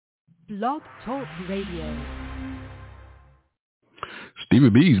Blog Talk Radio. Stevie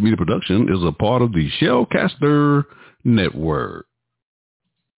B's media production is a part of the Shellcaster Network.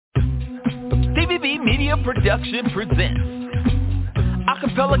 Stevie B Media Production presents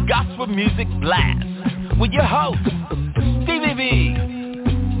Acappella Gospel Music Blast with your host, Stevie B.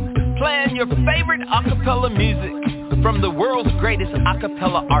 Playing your favorite acappella music from the world's greatest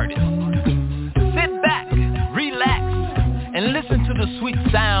acappella artists. Sit back, relax, and listen to the sweet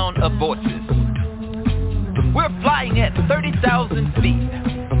sound of voices. We're flying at 30,000 feet,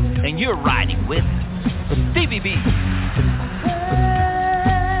 and you're riding with Stevie B.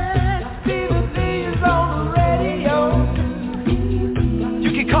 Stevie B is on the radio.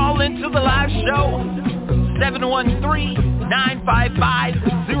 You can call into the live show,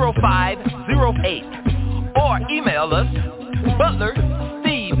 713-955-0508, or email us,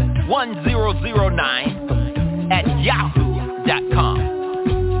 butlersteve1009@yahoo.com.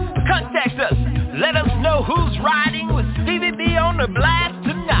 Contact us. Let us know who's riding with Stevie B on the blast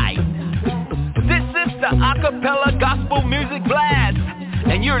tonight. This is the Acappella Gospel Music Blast,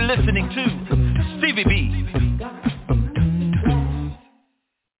 and you're listening to Stevie B.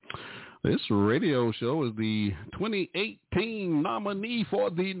 This radio show is the 2018 nominee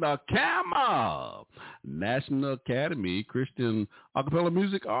for the NACAMA, National Academy Christian Acappella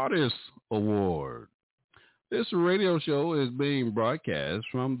Music Artists Award. This radio show is being broadcast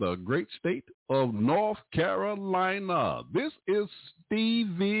from the great state of North Carolina. This is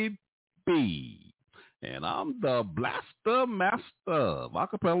Stevie B, and I'm the blaster master of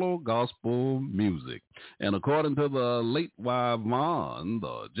acappella gospel music. And according to the late wife Vaughn,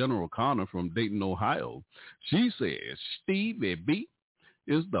 the general conner from Dayton, Ohio, she says Stevie B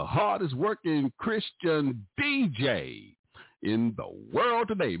is the hardest working Christian DJ in the world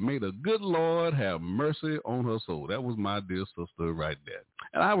today. May the good Lord have mercy on her soul. That was my dear sister right there.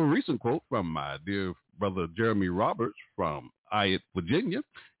 And I have a recent quote from my dear brother Jeremy Roberts from Hyatt, Virginia.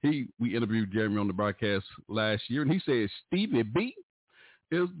 We interviewed Jeremy on the broadcast last year, and he said Stevie B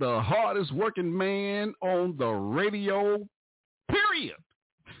is the hardest working man on the radio, period.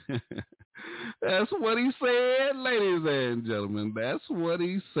 That's what he said, ladies and gentlemen. That's what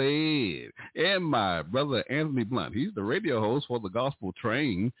he said. And my brother Anthony Blunt, he's the radio host for the Gospel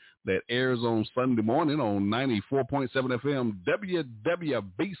Train that airs on Sunday morning on 94.7 FM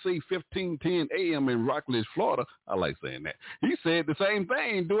WWBC 1510 AM in Rockledge, Florida. I like saying that. He said the same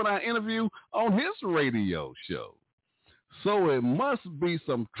thing during our interview on his radio show. So it must be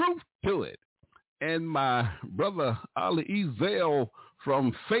some truth to it. And my brother Ali Ezel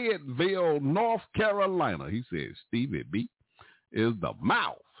from Fayetteville, North Carolina, he says Stevie B is the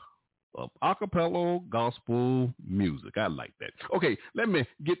mouth of acappella gospel music. I like that. Okay, let me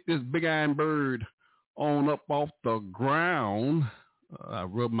get this big iron bird on up off the ground. I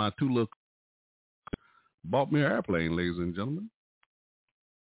rubbed my two little, bought me an airplane, ladies and gentlemen.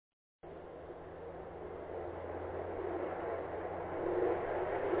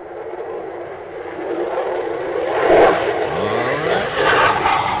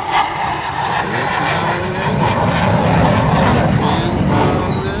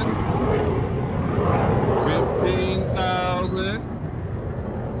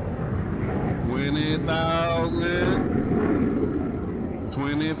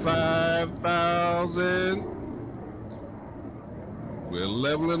 We're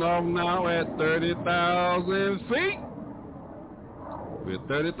leveling off now at 30,000 feet. We're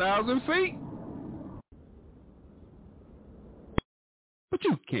 30,000 feet. But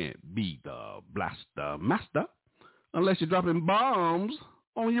you can't be the blaster master unless you're dropping bombs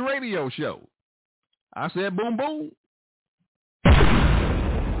on your radio show. I said boom, boom.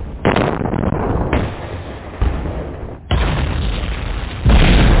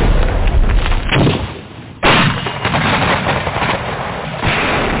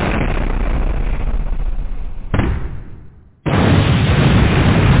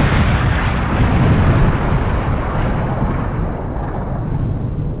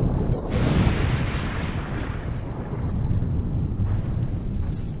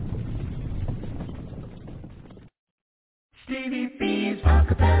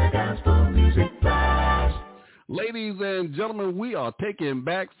 Ladies and gentlemen, we are taking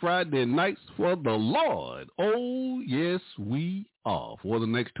back Friday nights for the Lord. Oh, yes, we are. For the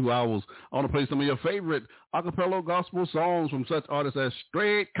next 2 hours, I want to play some of your favorite acapella gospel songs from such artists as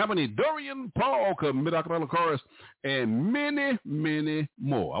Straight Company, Dorian Paul, Mid Acapella Chorus, and many, many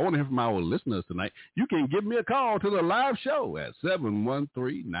more. I want to hear from our listeners tonight. You can give me a call to the live show at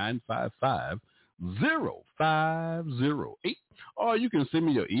 713-955 0508. Or you can send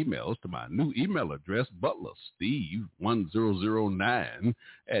me your emails to my new email address, butlersteve1009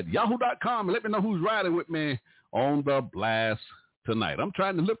 at yahoo.com, and let me know who's riding with me on the blast tonight. I'm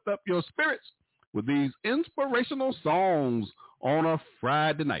trying to lift up your spirits with these inspirational songs on a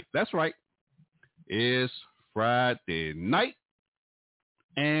Friday night. That's right. It's Friday night,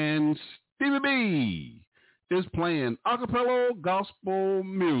 and Stevie B is playing acapella gospel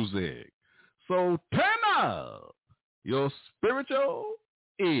music. So turn up your spiritual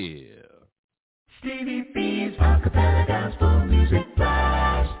ear. Stevie B's Acapella Gospel Music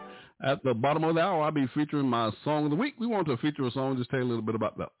Blast. At the bottom of the hour, I'll be featuring my song of the week. We want to feature a song, just tell you a little bit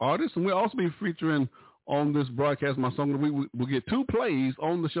about the artist. And we'll also be featuring on this broadcast my song of the week. We'll get 2 plays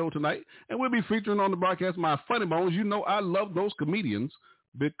on the show tonight. And we'll be featuring on the broadcast my funny bones. You know I love those comedians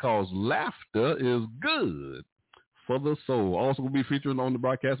because laughter is good for the soul. Also, we'll be featuring on the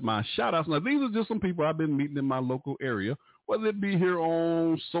broadcast my shout-outs. Now, these are just some people I've been meeting in my local area, whether it be here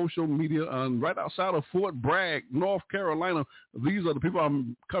on social media and right outside of Fort Bragg, North Carolina. These are the people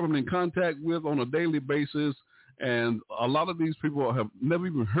I'm coming in contact with on a daily basis, and a lot of these people have never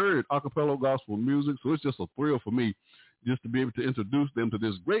even heard acapella gospel music, so it's just a thrill for me just to be able to introduce them to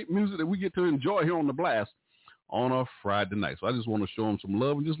this great music that we get to enjoy here on The Blast on a Friday night. So I just want to show them some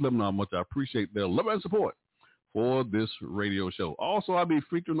love and just let them know how much I appreciate their love and support for this radio show. Also, I'll be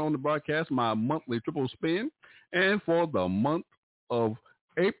featuring on the broadcast my monthly triple spin. And for the month of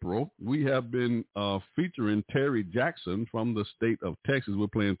April, we have been featuring Terri Jackson from the state of Texas. We're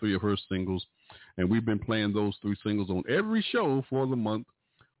playing 3 of her singles, and we've been playing those 3 singles on every show for the month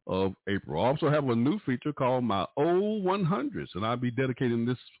of April. I also have a new feature called My Old 100s, and I'll be dedicating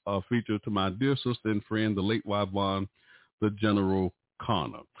this feature to my dear sister and friend, the late Yvonne, the General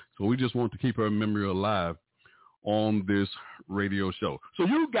Connor. So we just want to keep her memory alive on this radio show. So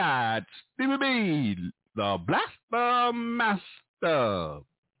you got Stevie B, the Blaster Master,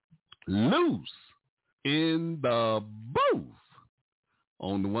 loose in the booth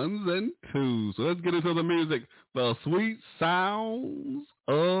on the 1s and 2s. So let's get into the music. The sweet sounds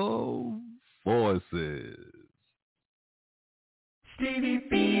of voices. Stevie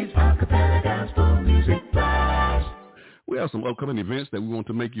B's Acapella Gospel Music Blast. We have some upcoming events that we want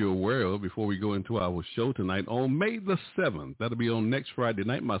to make you aware of before we go into our show tonight. On May the 7th, that'll be on next Friday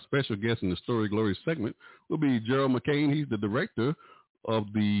night, my special guest in the Story Glory segment will be Gerald McCain. He's the director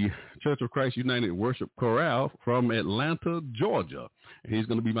of the Church of Christ United Worship Chorale from Atlanta, Georgia. And he's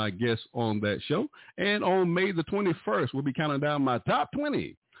going to be my guest on that show. And on May the 21st, we'll be counting down my top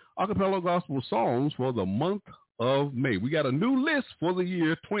 20 acapella gospel songs for the month of May. We got a new list for the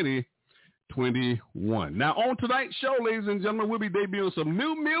year 2021. Now, on tonight's show, ladies and gentlemen, we'll be debuting some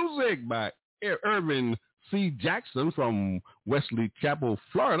new music by Ervin C. Jackson from Wesley Chapel,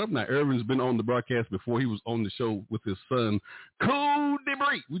 Florida. Now, Ervin's been on the broadcast before. He was on the show with his son, Cool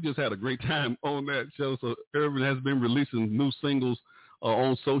Debris. We just had a great time on that show. So Ervin has been releasing new singles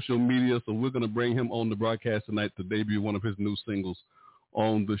on social media, so we're going to bring him on the broadcast tonight to debut one of his new singles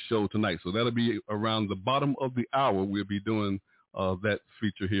on the show tonight. So that'll be around the bottom of the hour. We'll be doing that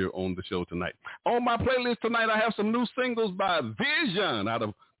feature here on the show tonight. On my playlist tonight, I have some new singles by Vision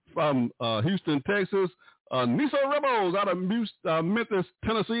from Houston, Texas, Niso Rebels out of Memphis,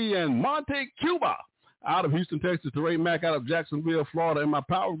 Tennessee, and Monte Cuba out of Houston, Texas, Terri Mack out of Jacksonville, Florida, and my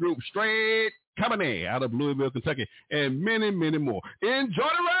power group Straight Company out of Louisville, Kentucky, and many, many more. Enjoy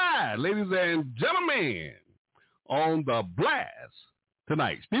the ride, ladies and gentlemen, on the blast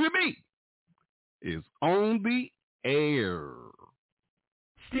tonight. Stevie B is on the air.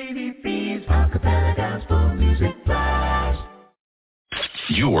 Stevie B's Acapella Gospel Music Blast.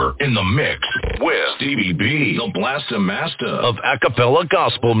 You're in the mix with Stevie B, the Blaster Master of Acapella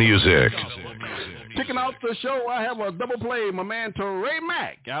Gospel Music. Kicking off the show, I have a double play. My man Terri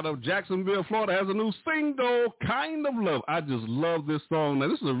Mack out of Jacksonville, Florida, has a new single, Kind of Love. I just love this song. Now,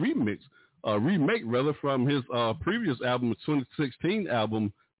 this is a remake from his previous album, 2016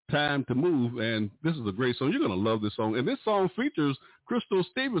 album, Time to Move, and this is a great song. You're going to love this song. And this song features Crystal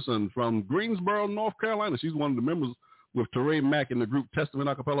Stevenson from Greensboro, North Carolina. She's one of the members with Terri Mack in the group Testament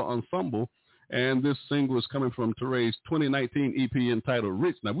Acapella Ensemble, and this single is coming from Terri's 2019 EP entitled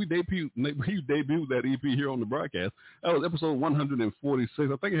Rich. Now, we debuted that EP here on the broadcast. That was episode 146.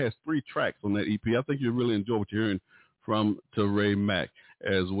 I think it has 3 tracks on that EP. I think you'll really enjoy what you're hearing from Terri Mack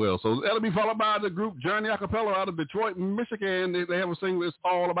as well. So that'll be followed by the group Journey Acappella out of Detroit, Michigan. They have a single that's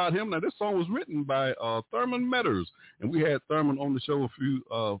all about him. Now, this song was written by Thurman Metters, and we had Thurman on the show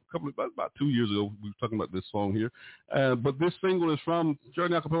about 2 years ago. We were talking about this song here. But this single is from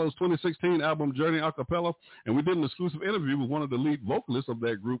Journey Acappella's 2016 album, Journey Acappella, and we did an exclusive interview with one of the lead vocalists of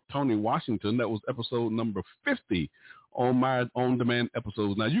that group, Tony Washington. That was episode number 50 on my on-demand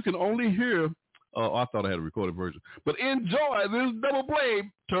episodes. Now, you can only hear I thought I had a recorded version. But enjoy this double play,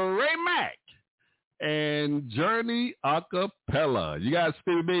 Terri Mack and Journey Acappella. You got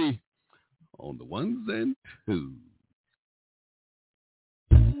Stevie B on the ones and twos.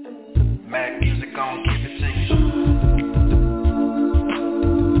 Mac music gon' keep it to you.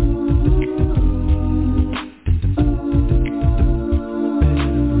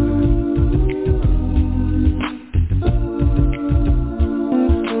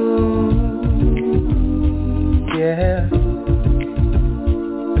 Yeah.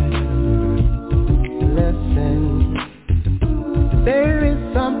 Listen, there is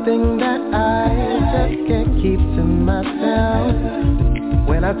something that I just can't keep to myself.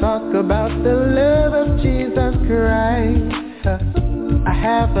 When I talk about the love of Jesus Christ, I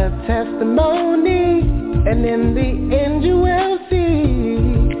have a testimony, and in the end you will see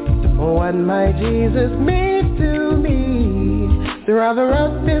what my Jesus means to me. Through all the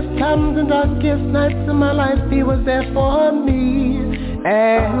roughest times and darkest nights of my life, he was there for me.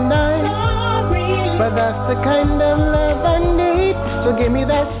 And but that's the kind of love I need. So give me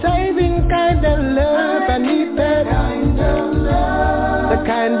that saving kind of love. I need that kind of love. The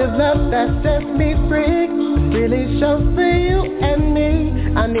kind of love that sets me free, really shows for you and me.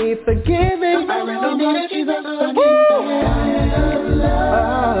 I need forgiving. I really need Jesus. I need that kind of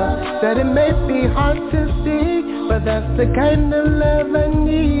love. That it may be hard to see, but that's the kind of love I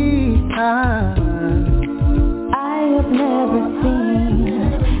need. I have never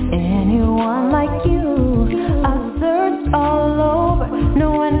seen anyone like you. I've searched all over,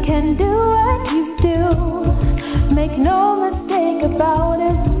 no one can do what you do. Make no mistake about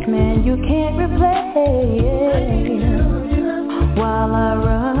it, man, you can't replace. While I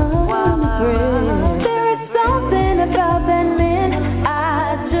run, there is something about that man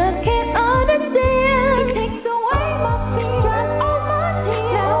I just can't understand. He takes away my fear, all my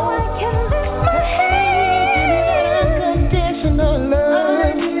tears. Now I can lift my hand. Unconditional love.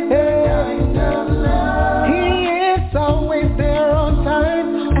 He is always there on time.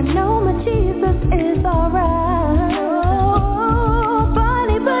 I know my Jesus is alright.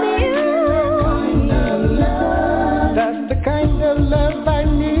 Nobody but you. That's the kind of love I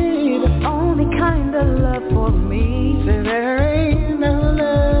need. The only kind of love for me. So there ain't no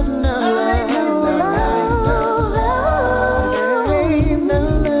love, no love, no love. There ain't no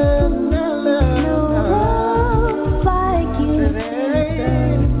love, no love, No love like you. So there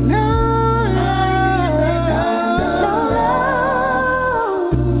ain't no love.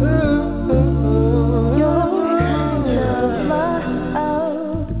 Your kind of love.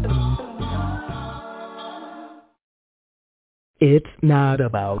 It's not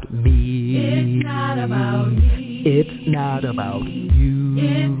about me. It's not about me. It's not about you.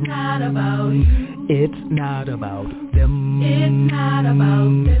 It's not about you. It's not about them. It's not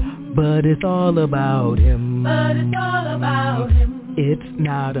about them. But it's all about him. But it's all about him. It's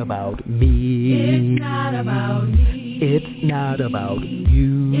not about me. It's not about me. It's not about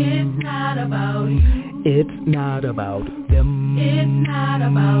you. It's not about you. It's not about them. It's not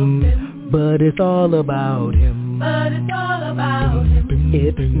about them. But it's all about him. But it's all about him.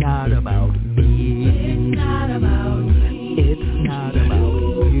 It's not about me. It's not about me. It's not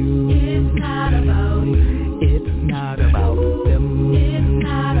about you. It's not about you. It's not about them. It's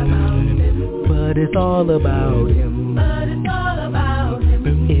not about them. But it's all about him. But it's all about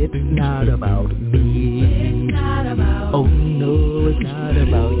him. It's not about me. It's not about Oh no, it's not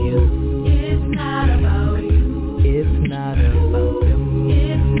about you. It's not about you. It's not about them.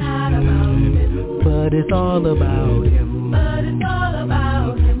 It's not about them. But it's all about him. But it's all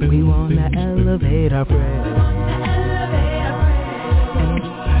about him. We wanna elevate our prayer Elevate our prayer. and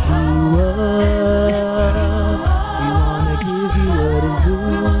you up. We wanna give you what is due.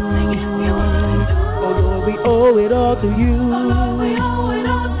 Oh Lord, we owe it all to you. We owe it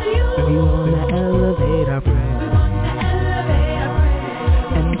all to you. We wanna elevate our prayer Elevate our prayer.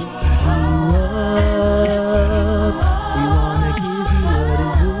 and you up. We wanna give you what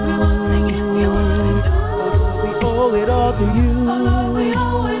is due. Oh Lord, we owe it all to you. We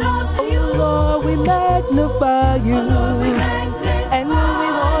owe it all to you. Oh Lord, we magnify you, and we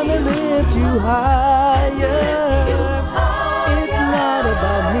wanna lift you higher. It's not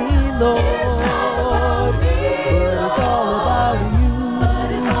about me, Lord, but it's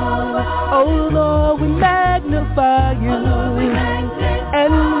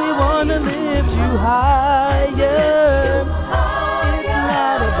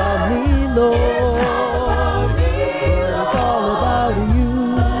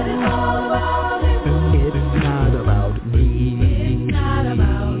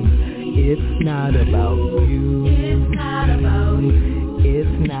not about you. It's not about you.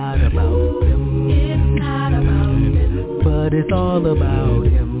 It's not about them. It's not about them. But it's all about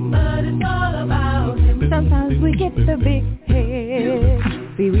him. But it's all about him. Sometimes we get the big head.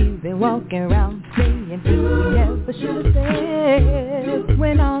 See, we've been walking around saying things we never should have said.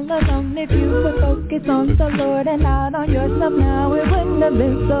 When all alone, if you would focus on the Lord and not on yourself, now it wouldn't have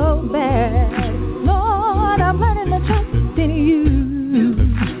been so bad. Lord, I'm learning to trust in you.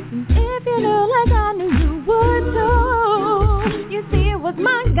 If you knew like I knew you would too. You see, it was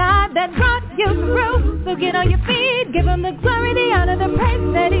my God that brought you through. So get on your feet, give him the glory, the honor, the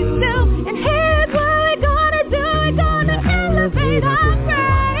praise that he's due. And here's what we're gonna do. We're gonna elevate our praise.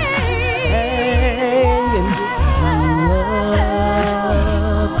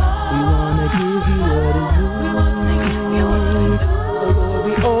 We wanna give you what is due. Oh Lord,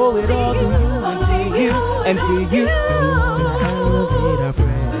 we owe it all to you and to you. We wanna elevate our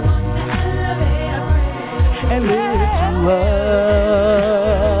praise and lift you up.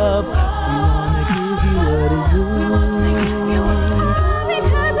 We wanna give you what is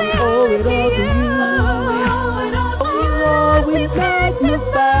due. We owe it all to you. Oh Lord, we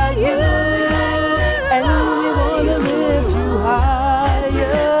magnify you. And we wanna lift you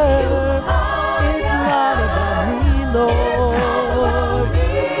higher. It's not about me, Lord,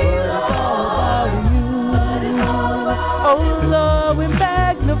 but it's all about you. Oh Lord, we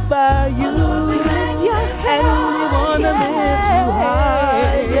magnify you. And we wanna lift you higher.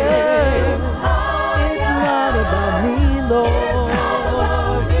 It's not about me,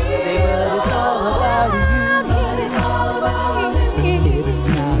 Lord, but it's all about you. It's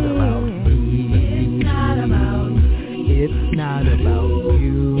not about me. It's not about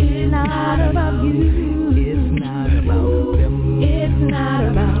you. It's not about you. It's not about them. It's not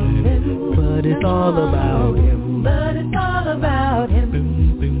about them. But it's all about him. But it's all about him.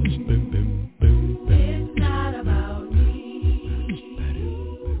 It's not about me.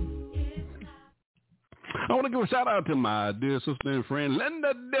 I want to give a shout out to my dear sister and friend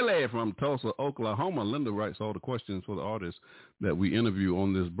Linda Dilley from Tulsa, Oklahoma. Linda writes all the questions for the artists that we interview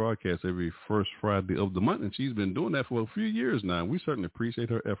on this broadcast every first Friday of the month, and she's been doing that for a few years now. We certainly appreciate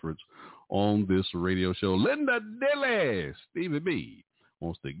her efforts on this radio show. Linda Dilley, Stevie B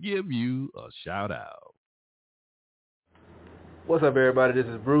wants to give you a shout out. What's up, everybody? This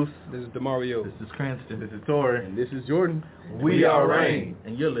is Bruce. This is Demario. This is Cranston. This is Tori. And this is Jordan. We are Rain.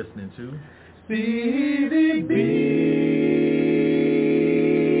 And you're listening to Stevie B.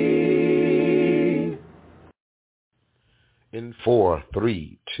 In 4,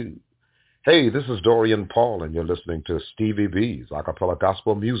 3, 2. Hey, this is Dorian Paul, and you're listening to Stevie B's Acappella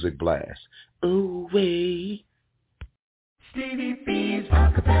Gospel Music Blast. Ooh, wee. Stevie B's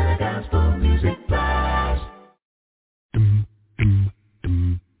Acappella Gospel Music Blast.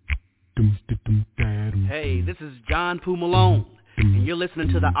 Hey, this is John Poo Malone, and you're listening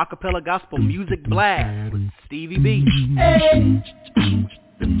to the Acappella Gospel Music Blast with Stevie B. Hey.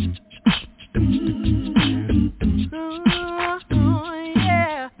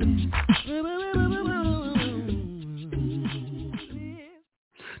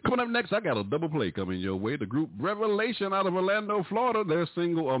 Coming up next, I got a double play coming your way. The group Revelation out of Orlando, Florida. Their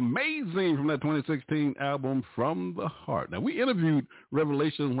single Amazing from that 2016 album From the Heart. Now, we interviewed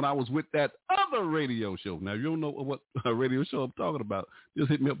Revelation when I was with that other radio show. Now, if you don't know what radio show I'm talking about, just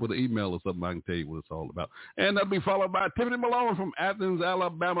hit me up with an email or something. I can tell you what it's all about. And that'll be followed by Tiffany Malone from Athens,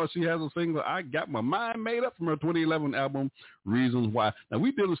 Alabama. She has a single, I Got My Mind Made Up, from her 2011 album, Reasons Why. Now,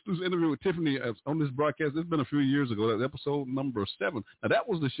 we did an exclusive interview with Tiffany on this broadcast. It's been a few years ago. That's episode number 7. Now, that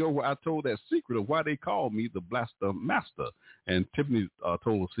was the show where I told that secret of why they called me the Blaster Master. And Tiffany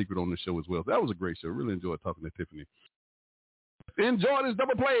told a secret on the show as well. That was a great show. Really enjoyed talking to Tiffany. Enjoy this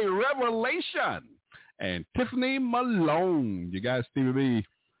double play, Revelation and Tiffany Malone. You guys, Stevie B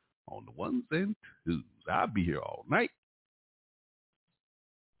on the ones and twos. I'll be here all night.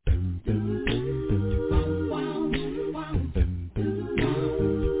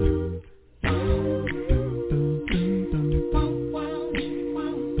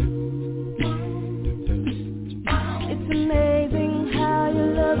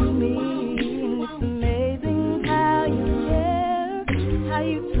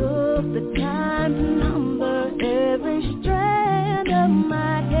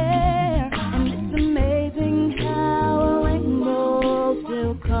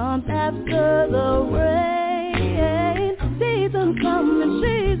 After the rain, seasons come and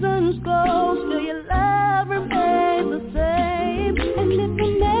seasons go, still your love remains the same. And it's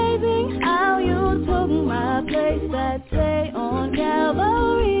amazing how you took my place that day on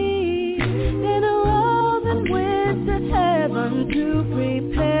Calvary. Then arose and went to heaven to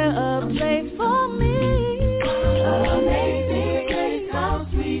prepare a place for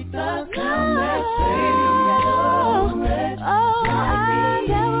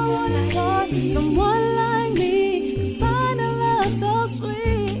Someone like me can find a love so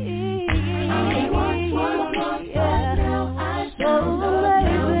sweet. I once was lost, but now I found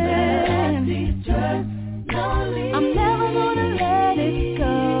eternally. I'm never gonna let it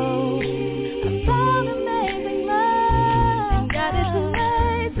go. I found amazing love. God, it's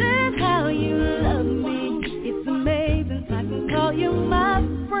amazing how you love me. It's amazing I can call you my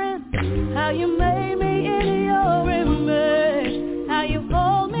friend. How you made me in your image. How you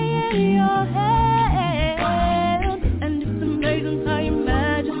hold me in your hand. And it's amazing how your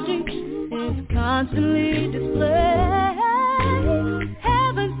majesty is constantly displayed.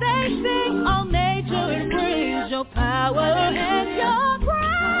 Heaven facing all nature, it brings your power and your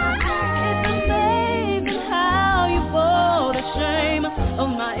grace. It's amazing how you bore the shame of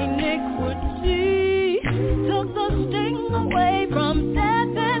my iniquity. Took the sting away from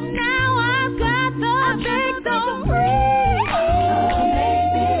death, and now I've got the victory.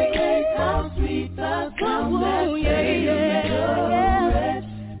 Amazing how sweet the sound that saved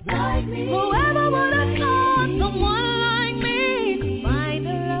like me. Whoever would have thought someone like me could find a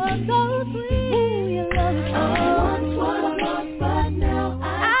love so sweet? Your love is I once was lost, but now I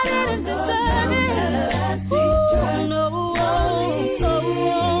didn't deserve it. No,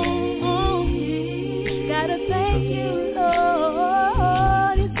 gotta thank you,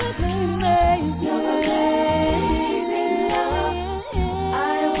 Lord. It's amazing. Your amazing love. I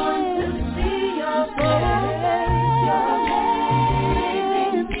want to see your face. Your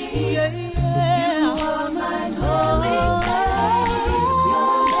amazing peace. You are my holy God.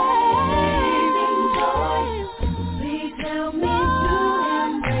 Your amazing joy. Please help me to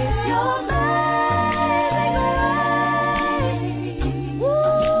embrace your amazing grace.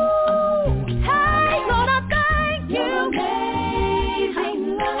 Woo! Hey, Lord, I thank you. Amazing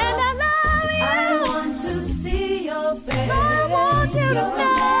love. And I love you. I want to see your face. I want you to know.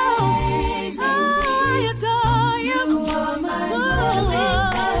 I adore you. You are my holy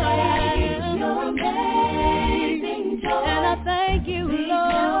God. Your amazing joy. And I thank you,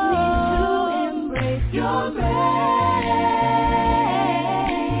 Lord. Help me to embrace your grace.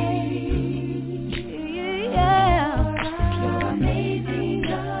 Yeah. Your amazing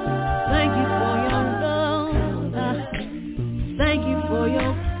love. Thank you for your love. Thank you for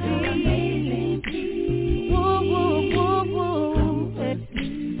your peace. Woo, woo, woo, woo.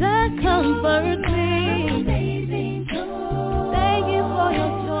 That comforts me. Thank you for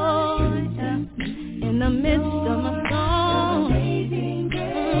your joy in the midst of my song.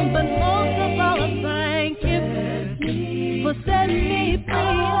 But most of all, I thank you for setting me free.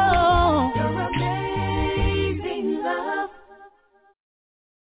 Oh, your amazing love.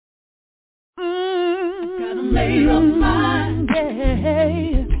 Gotta make up mind,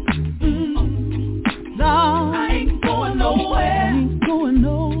 yeah. No, I ain't going nowhere.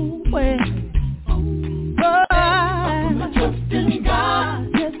 I put my trust in God.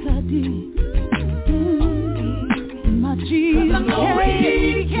 Yes, I did. My Jesus. 'Cause I know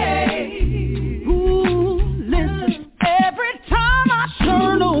He cares. Ooh, listen. Every time I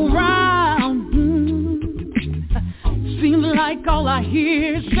turn around, seems like all I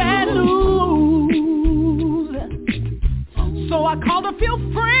hear is bad news. So I called a few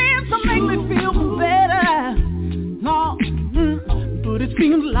friends to make me feel better. No, but it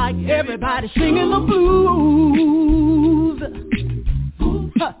seems like everybody's singing the blues.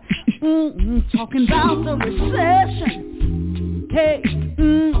 Talking about the recession, hey,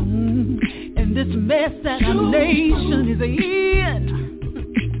 and this mess that our nation is in.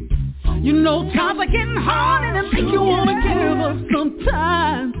 You know times are getting hard and it make you want to give up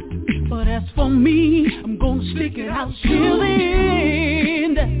sometimes. But as for me, I'm gonna stick it out till the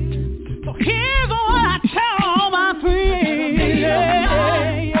end. So here's what I tell all my friends.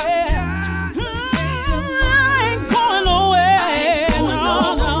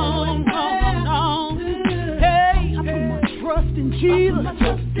 Jesus,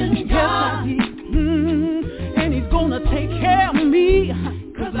 yes I did, and He's gonna take care of me,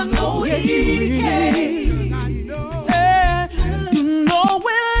 'cause I know He cares. You know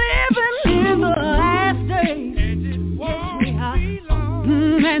we're living in the last days,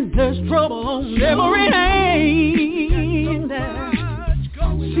 and there's trouble on every hand.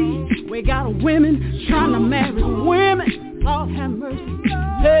 See, we got women trying to marry women, Lord have mercy,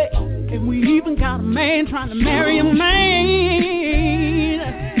 hey, and we even got a man trying to marry a man.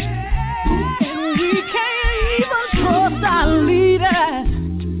 Our leaders,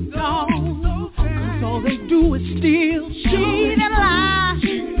 no, 'cause all they do is steal, cheat, and lie.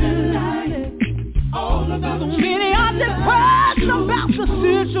 All of us, so many are depressed about the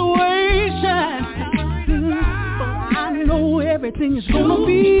situation. But I know everything is gonna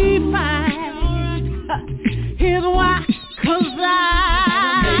be fine.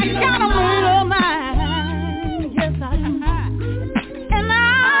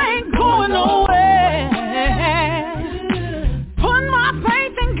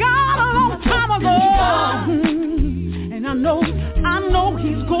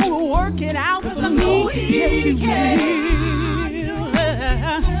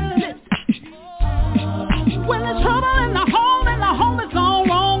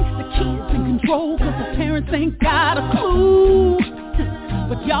 ain't got a clue,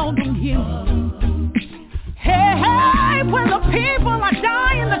 but y'all don't hear me. Hey, when the people are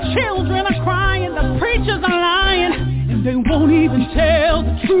dying, the children are crying, the preachers are lying, and they won't even tell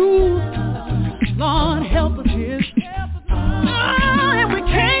the truth. Lord, help us here. And we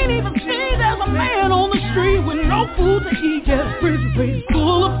can't even see there's a man on the street with no food to eat, just prison face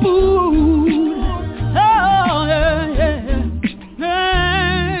full of food. Oh, yeah.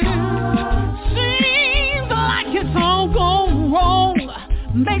 Seems like it's all gone wrong.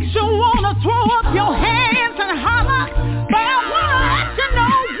 Makes you wanna throw up your hands and holler, but I wanna let you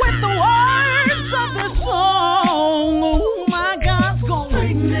know with the words of this song. Oh my God's gonna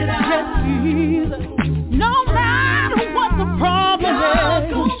straighten it out. Yes, He is. No matter what the problem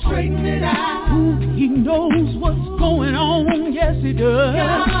is, gonna straighten it out. He knows what's going on. Yes, He does.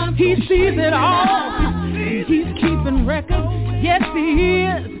 He sees it all. He's keeping record. Yes, He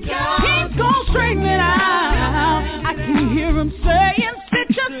is. He's gonna straighten it out. I can hear Him saying, sit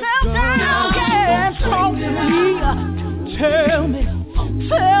yourself down. Yeah, talk to me. Tell me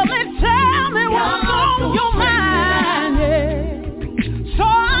what's on your mind. Yeah. So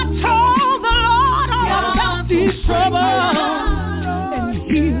I told the Lord all about these troubles, and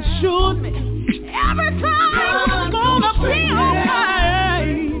He assured me everything's gonna be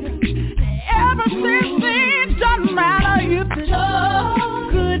alright. Ever since it doesn't matter if it's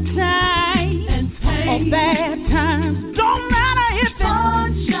good times or bad times. Don't matter if it's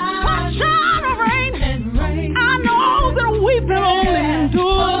sunshine or rain. I know that weeping only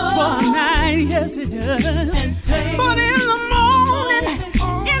endures for a night. Yes, it does. But in the morning,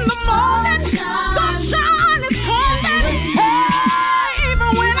 sunshine is coming. Hey,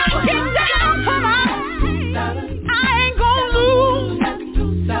 even when I get down to my, I ain't gonna lose.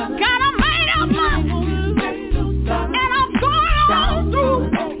 Got a made up mind, and I'm going on through.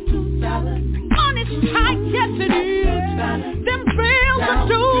 Money's tight, yes it is. Them bills are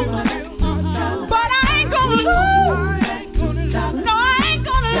due, but I ain't gonna lose. No, I ain't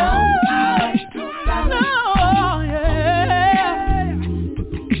gonna lose. No, yeah.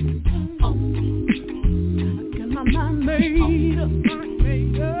 I got my mind made up.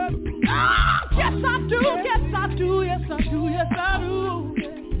 Oh, yes I do, yes I do, yes I do, yes I do.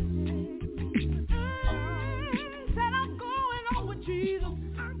 Said I'm going on with Jesus.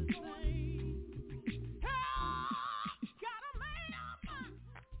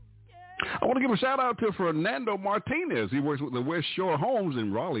 I want to give a shout out to Fernando Martinez. He works with the West Shore Homes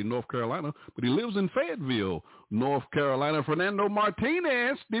in Raleigh, North Carolina, but he lives in Fayetteville, North Carolina. Fernando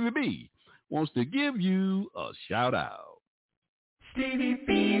Martinez, Stevie B, wants to give you a shout out. Stevie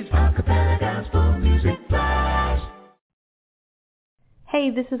B's Acappella Gospel Music Blast. Hey,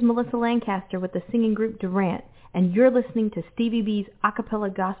 this is Melissa Lancaster with the singing group Durant, and you're listening to Stevie B's Acappella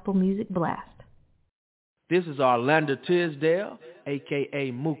Gospel Music Blast. This is Orlando Tisdale,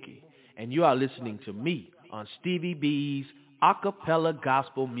 a.k.a. Mookie, and you are listening to me on Stevie B's Acappella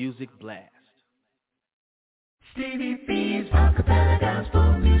Gospel Music Blast. Stevie B's Acappella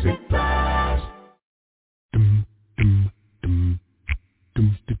Gospel Music Blast.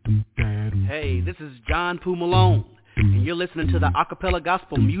 Hey, this is John Poo Malone, and you're listening to the Acappella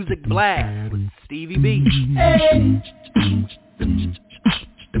Gospel Music Blast with Stevie B. Hey.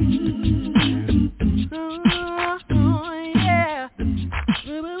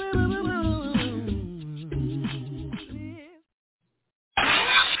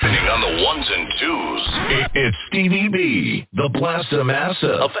 Spinning on the ones and twos, it's Stevie B, the Blaster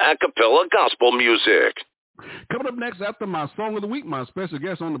Master of Acappella Gospel Music. Coming up next after my Song of the Week, my special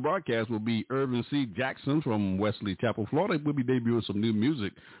guest on the broadcast will be Ervin C. Jackson from Wesley Chapel, Florida. We'll be debuting some new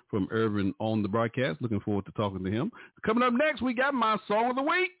music from Ervin on the broadcast. Looking forward to talking to him. Coming up next, we got my Song of the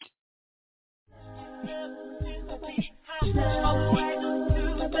Week.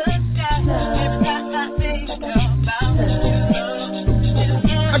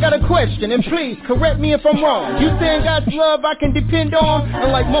 I got a question, and please correct me if I'm wrong. You saying God's love I can depend on?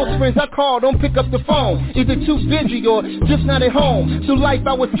 Unlike most friends I call, don't pick up the phone. Either too busy or just not at home. Through life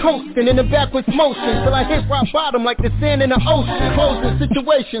I was coasting in a backwards motion till I hit rock bottom like the sand in the ocean. Closing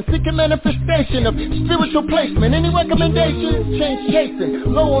situation, seeking manifestation of spiritual placement. Any recommendations? Change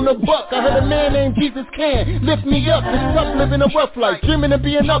chasing. Low on the buck, I heard a man named Jesus can lift me up. It's tough living a rough life, dreaming of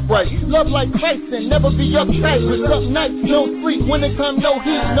being upright. Love like Christ and never be uptight. With up nights, no sleep, wintertime, no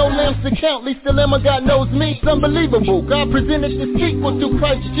heat. No lamps to count, least the Lamb of God knows me. It's unbelievable, God presented the sequel through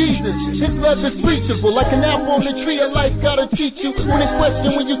Christ Jesus. His love is reachable, like an apple on the tree of life, gotta teach you. When it's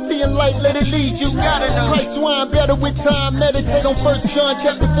question, when you see in light, let it lead you. Gotta know Christ wine, better with time. Meditate on 1 John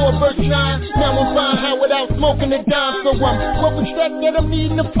chapter 4, verse 9. Now I'm fine, how without smoking a dime. So what was that I'm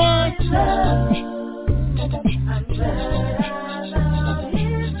needing to find? I'm glad about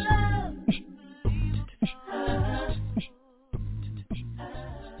his love.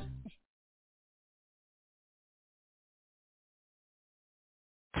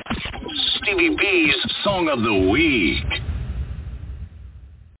 Stevie B's Song of the Week.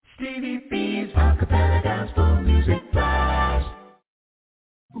 Stevie B's Acappella Gospel Music Blast.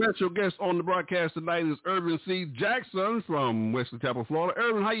 Special guest on the broadcast tonight is Ervin C. Jackson from Wesley Chapel, Florida.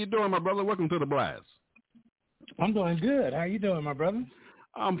 Ervin, how you doing, my brother? Welcome to the blast. I'm doing good. How you doing, my brother?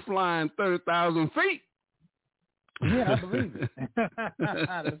 I'm flying 30,000 feet. Yeah, I believe it.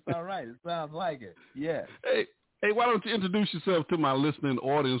 That's all right. It sounds like it. Yeah. Hey, why don't you introduce yourself to my listening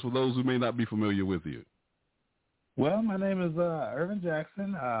audience for those who may not be familiar with you? Well, my name is Ervin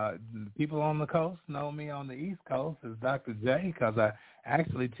Jackson. People on the coast know me on the East Coast as Dr. J because I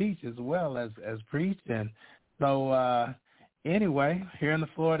actually teach as well as preach. And so anyway, here in the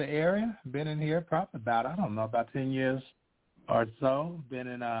Florida area, been in here probably about 10 years or so. Been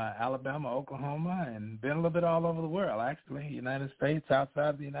in Alabama, Oklahoma, and been a little bit all over the world, actually, United States,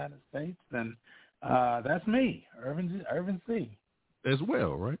 outside the United States. And that's me, Ervin C. As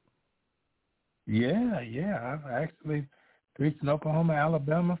well, right? Yeah. I've actually preached in Oklahoma,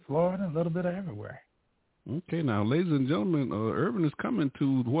 Alabama, Florida, a little bit of everywhere. Okay, now, ladies and gentlemen, Ervin is coming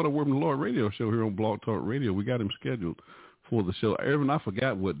to the What a Word from the Lord radio show here on Blog Talk Radio. We got him scheduled for the show. Ervin, I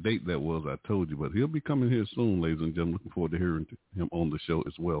forgot what date that was, I told you, but he'll be coming here soon, ladies and gentlemen. Looking forward to hearing him on the show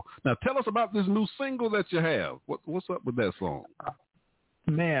as well. Now, tell us about this new single that you have. What's up with that song?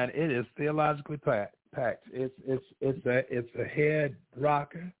 Man, it is theologically packed. It's a head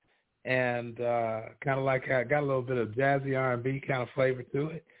rocker. And kind of like I got a little bit of jazzy R&B kind of flavor to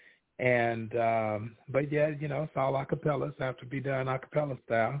it, and but yeah, it's all acapella. So have to be done acapella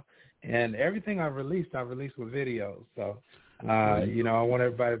style. And everything I've released with videos. So I want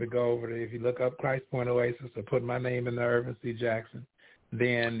everybody to go over to, if you look up Christ Point Oasis or put my name in there, Ervin C. Jackson,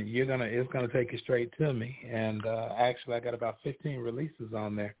 then it's gonna take you straight to me. And actually, I got about 15 releases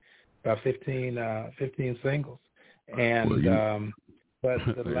on there, about 15 singles, and. But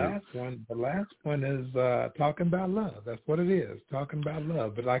the last one is Talkin Bout Love. That's what it is, Talkin Bout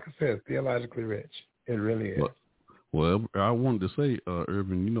Love. But like I said, it's theologically rich. It really is. Well, I wanted to say,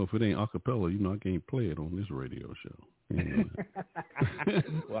 Ervin, if it ain't acapella, I can't play it on this radio show.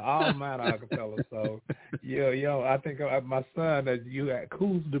 Well, all mine are acapella. So, I think my son,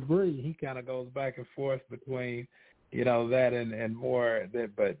 Cool's Debris, he kind of goes back and forth between, that and more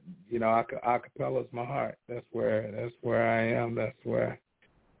that, but acapella is my heart. That's where I am. That's where.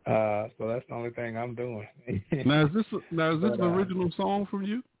 So that's the only thing I'm doing. Now is this an original song from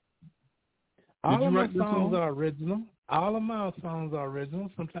you? All of my songs are original. All of my songs are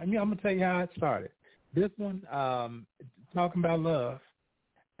original. Sometimes, I'm gonna tell you how it started. This one, Talkin Bout Love,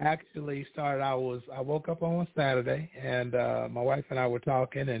 actually started. I woke up on one Saturday, and my wife and I were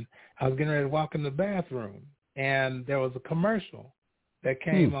talking, and I was getting ready to walk in the bathroom. And there was a commercial that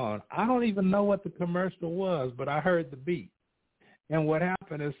came on. I don't even know what the commercial was, but I heard the beat. And what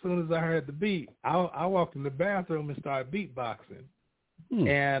happened, as soon as I heard the beat, I walked in the bathroom and started beatboxing.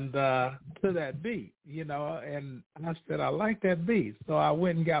 And to that beat, and I said, I like that beat. So I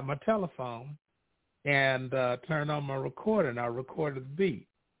went and got my telephone and turned on my recorder, and I recorded the beat.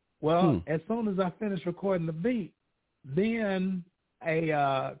 Well, as soon as I finished recording the beat, then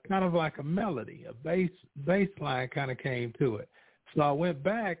a kind of like a melody, a bass line kind of came to it. So I went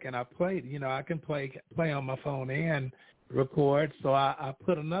back and I played, I can play on my phone and record. So I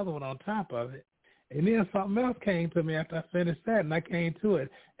put another one on top of it. And then something else came to me after I finished that, and I came to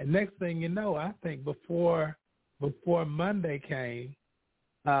it. And next thing you know, I think before Monday came,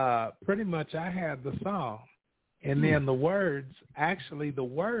 pretty much I had the song. And then the words, I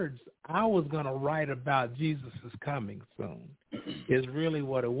was going to write about Jesus is coming soon is really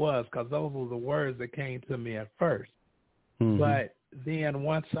what it was, because those were the words that came to me at first. But then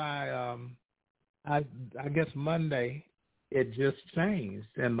once I guess Monday, it just changed,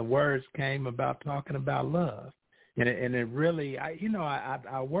 and the words came about talking about love. And it really, I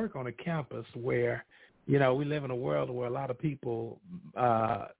work on a campus where, we live in a world where a lot of people,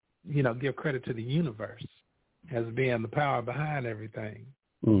 give credit to the universe as being the power behind everything.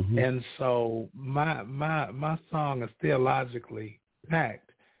 And so my song is theologically packed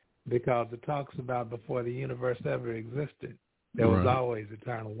because it talks about before the universe ever existed, there was always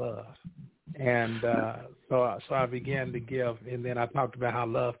eternal love. And so I began to give, and then I talked about how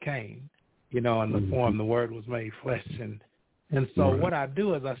love came, in the form the Word was made flesh. And so what I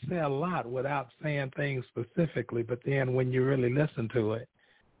do is I say a lot without saying things specifically, but then when you really listen to it,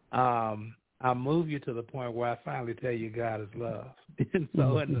 I move you to the point where I finally tell you God is love. And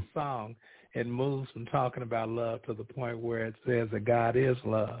so in the song, it moves from talking about love to the point where it says that God is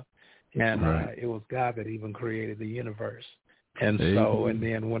love. And it was God that even created the universe. And so, and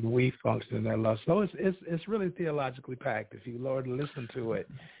then when we function in that love, so it's really theologically packed. If you Lord listen to it,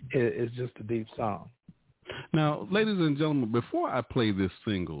 it's just a deep song. Now, ladies and gentlemen, before I play this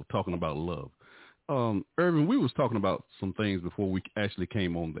single, Talking About Love, Ervin, we was talking about some things before we actually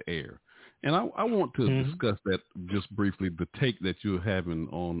came on the air. And I want to discuss that just briefly, the take that you're having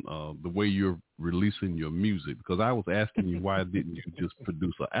on the way you're releasing your music, because I was asking you why didn't you just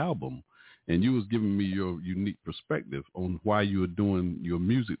produce an album? And you was giving me your unique perspective on why you're doing your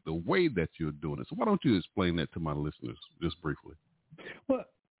music the way that you're doing it. So why don't you explain that to my listeners just briefly? Well,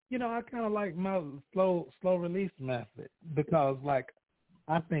 I kind of like my slow release method because, like,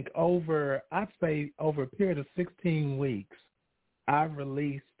 I think I'd say over a period of 16 weeks, I've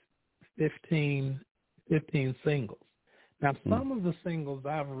released 15 singles. Now, some of the singles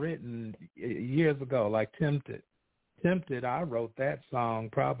I've written years ago, like Tempted, I wrote that song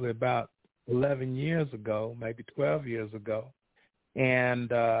probably about 11 years ago, maybe 12 years ago.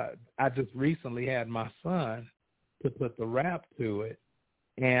 And I just recently had my son to put the rap to it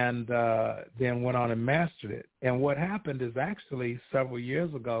and then went on and mastered it. And what happened is actually several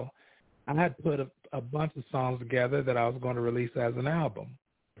years ago, I had put a bunch of songs together that I was going to release as an album,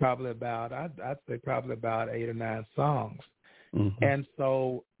 I'd say probably about 8 or 9 songs. And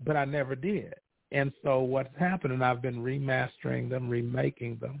so, but I never did. And so what's happened, and I've been remastering them,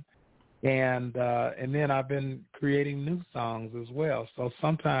 remaking them, and then I've been creating new songs as well. So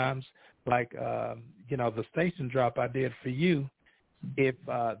sometimes, like, the station drop I did for you, if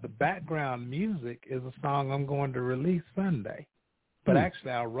the background music is a song I'm going to release Sunday. But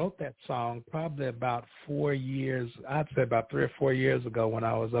actually, I wrote that song probably about 4 years, I'd say about 3 or 4 years ago when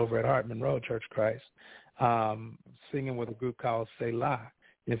I was over at Hartman Road Church Christ, singing with a group called Selah.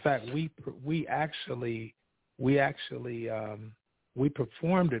 In fact, we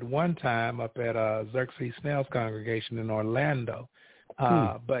performed it one time up at Xerxes Snell's congregation in Orlando.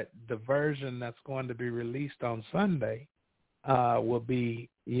 But the version that's going to be released on Sunday will be,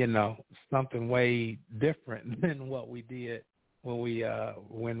 something way different than what we did when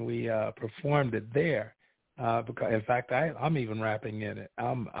we performed it there. Because in fact, I'm even rapping in it.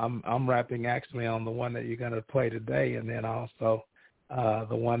 I'm rapping actually on the one that you're going to play today, and then also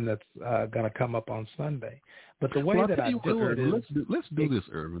the one that's going to come up on Sunday. But the way that I do it is... Let's do this,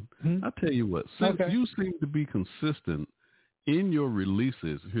 Ervin. I'll tell you what. Since you seem to be consistent in your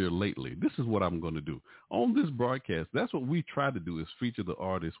releases here lately, this is what I'm going to do. On this broadcast, that's what we try to do, is feature the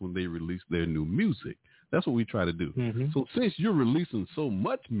artists when they release their new music. That's what we try to do. So since you're releasing so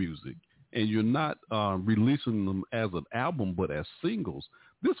much music and you're not releasing them as an album but as singles,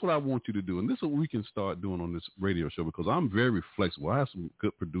 this is what I want you to do. And this is what we can start doing on this radio show, because I'm very flexible. I have some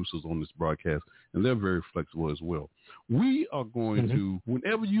good producers on this broadcast, and they're very flexible as well. We are going to,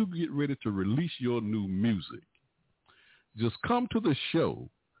 whenever you get ready to release your new music, just come to the show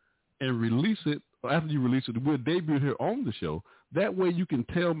and release it. After you release it, we'll debut here on the show. That way you can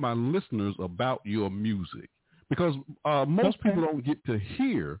tell my listeners about your music, because most people don't get to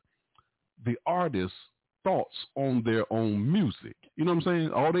hear the artist's thoughts on their own music. You know what I'm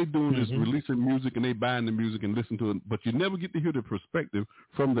saying? All they doing is releasing music, and they buying the music and listen to it, but you never get to hear the perspective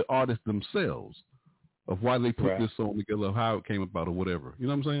from the artists themselves of why they put this song together, or how it came about, or whatever. You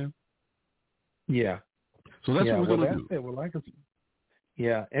know what I'm saying? Yeah. So that's what we're going to do. It. Well,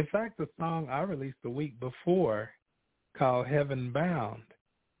 yeah. In fact, the song I released the week before called Heaven Bound,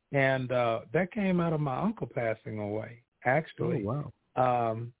 and that came out of my uncle passing away, actually. Oh,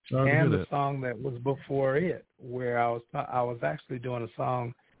 wow. And the song that was before it, where I was actually doing a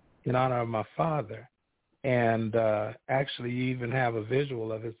song in honor of my father, and actually you even have a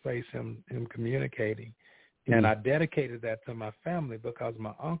visual of his face, him communicating, and I dedicated that to my family because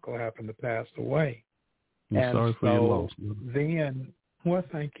my uncle happened to pass away. I'm sorry for your loss. Then, well,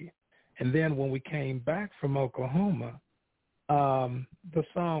 thank you. And then when we came back from Oklahoma, the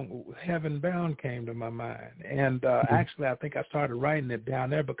song Heaven Bound came to my mind. And actually, I think I started writing it down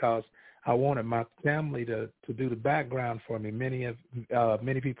there because I wanted my family to do the background for me.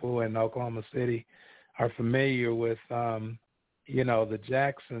 Many people in Oklahoma City are familiar with, the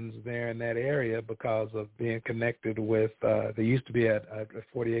Jacksons there in that area because of being connected with, they used to be at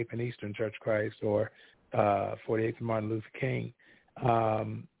 48th and Eastern Church Christ, or 48th and Martin Luther King,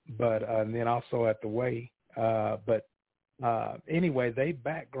 but and then also at the Way. Anyway, they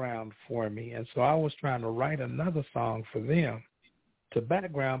background for me, and so I was trying to write another song for them to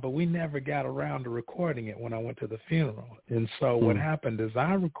background, but we never got around to recording it when I went to the funeral. And so what happened is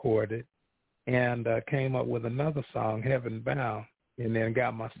I recorded and came up with another song, Heaven Bound, and then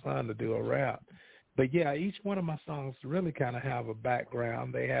got my son to do a rap. But yeah, each one of my songs really kind of have a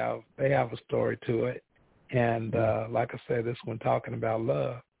background. They have a story to it. And like I said, this one, Talking About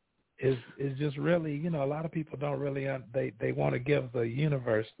Love, is just really, you know, a lot of people don't really they want to give the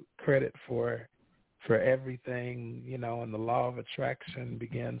universe credit for everything, you know, and the law of attraction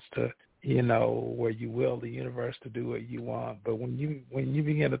begins to, you know, where you will the universe to do what you want. But when you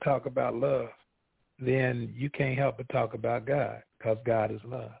begin to talk about love, then you can't help but talk about God, because God is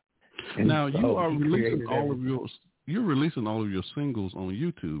love. And now so you are releasing you're releasing all of your singles on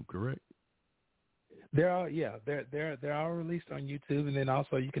YouTube, correct? They're all released on YouTube, and then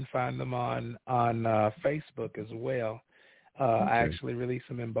also you can find them on Facebook as well. I actually release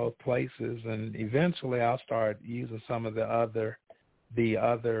them in both places, and eventually I'll start using some of the other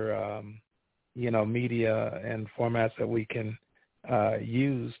you know, media and formats that we can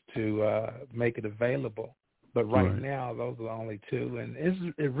use to make it available. But right now, those are the only two, and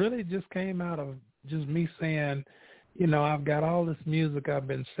it really just came out of just me saying, you know, I've got all this music I've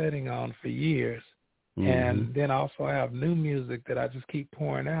been sitting on for years. And then also I have new music that I just keep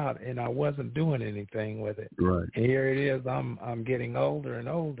pouring out, and I wasn't doing anything with it. Right. And here it is. I'm getting older and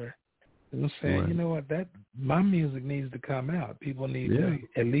older. And I'm saying, you know what, that my music needs to come out. People need to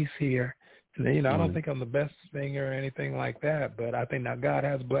at least hear. You know, I don't think I'm the best singer or anything like that, but I think now God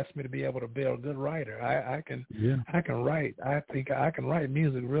has blessed me to be able to be a good writer. I can write. I think I can write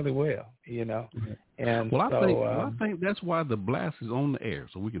music really well, you know. And I think that's why the blast is on the air,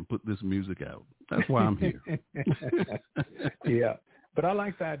 so we can put this music out. That's why I'm here. Yeah. But I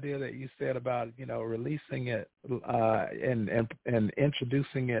like the idea that you said about, you know, releasing it and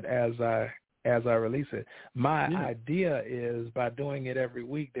introducing it as I release it. My idea is by doing it every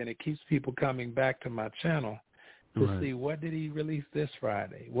week, then it keeps people coming back to my channel to see, what did he release this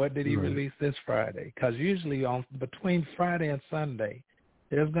Friday? What did he release this Friday? Because usually between Friday and Sunday,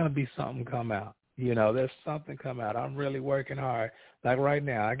 there's going to be something come out. You know, there's something come out. I'm really working hard. Like right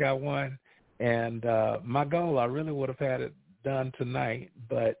now, I got one, and my goal, I really would have had it done tonight,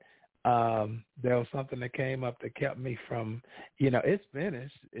 but there was something that came up that kept me from, you know, it's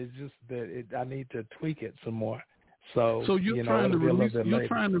finished. It's just that I need to tweak it some more. So you're trying to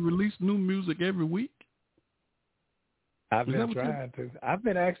release new music every week? I've been trying to. I've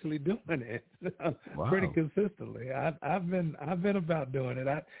been actually doing it pretty consistently. I've been about doing it.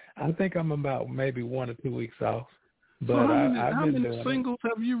 I think I'm about maybe 1 or 2 weeks off. But how many singles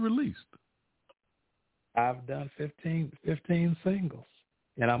have you released? I've done 15 singles.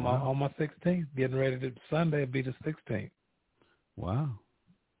 And I'm on my 16th, getting ready to Sunday be the 16th. Wow.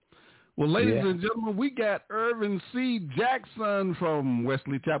 Well, ladies and gentlemen, we got Ervin C. Jackson from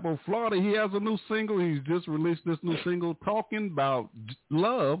Wesley Chapel, Florida. He has a new single. He's just released this new single, Talking Bout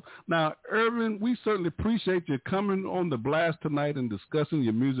Love. Now, Ervin, we certainly appreciate you coming on the blast tonight and discussing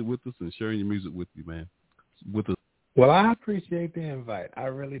your music with us and sharing your music with you, man. With us. Well, I appreciate the invite. I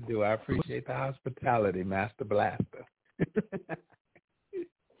really do. I appreciate the hospitality, Master Blaster.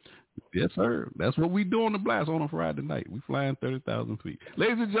 Yes, sir. That's what we do on the blast on a Friday night. We flying 30,000 feet.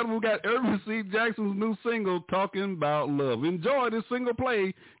 Ladies and gentlemen, we got Ervin C. Jackson's new single, Talking Bout Love. Enjoy this single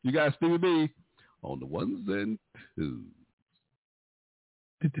play. You got Stevie B on the ones and twos.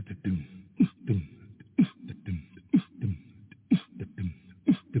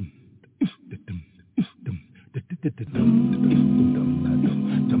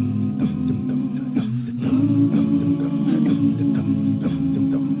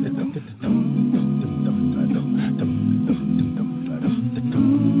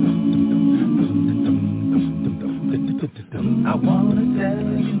 I want to tell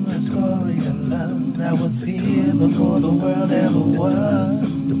you a story of love that was here before the world ever was.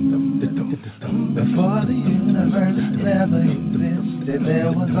 Before the universe ever existed,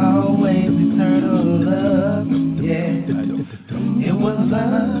 there was always eternal love. Yeah, it was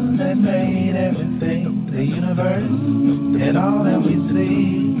love that made everything, the universe and all that we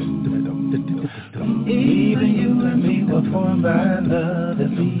see. Even you and me were formed by love.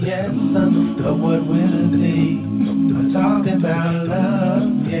 It's the essence of what we're to be. I'm talking about love,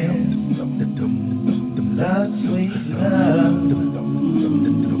 yeah. Love, sweet love.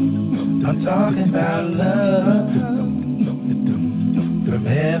 I'm talking about love from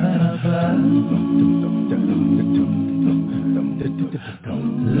heaven above.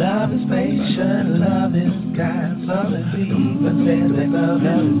 Love is patient, love is kind. Some people say that love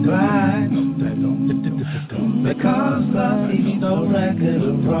is blind. Because love leaves no record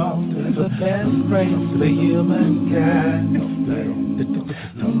of wrong. It's the best grace for humankind. It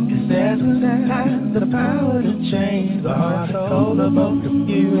says it has the power to change the heart of both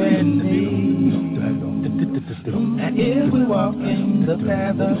you and me. And if we walk in the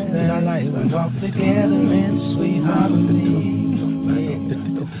path of that light, we walk together in sweet harmony.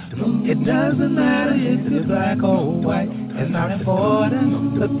 It doesn't matter if you're black or white. It's not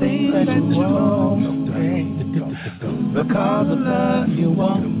important the things that you won't bring. Because of love you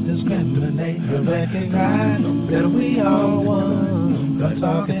won't discriminate. You recognize that we all one. I'm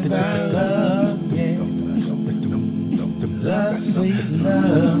talking about love, yeah. Love, sweet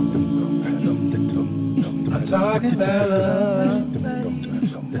love. I'm talking about love.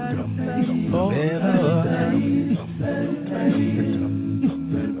 Oh,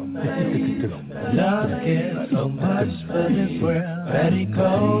 love cares so much for this world that he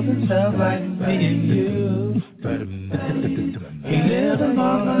calls himself like me and you. He lived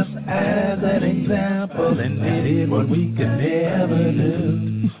among us as an example and did what we could never do.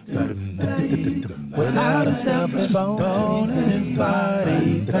 Without a selfish bone in his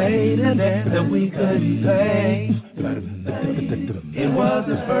body, he paid a debt that we couldn't pay. It was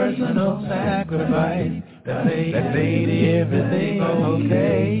his personal sacrifice that made everything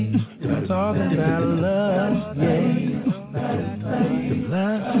okay. I'm talking about love, yeah.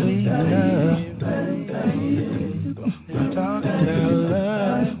 Love, sweet love. I'm talking about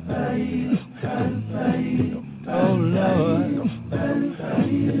love. Oh Lord.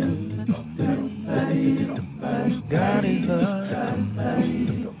 God is love.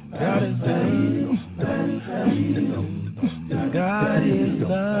 God is good. God is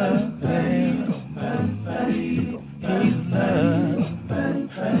love, yeah. He's love.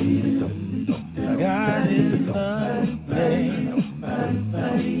 God is love, yeah.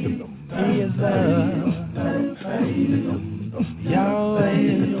 He is love. Yahweh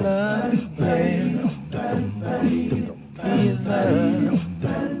is love, yeah. He is love.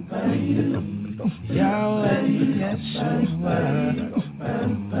 Yahweh, Yeshua.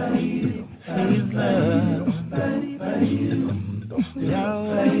 He's love.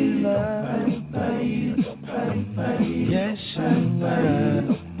 Yahweh love. Yeshua.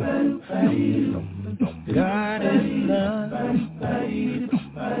 God is love.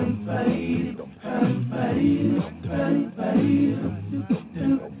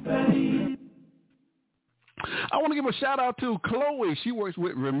 I want to give a shout out to Chloe. She works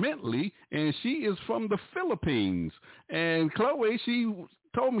with Remently, and she is from the Philippines. And Chloe, she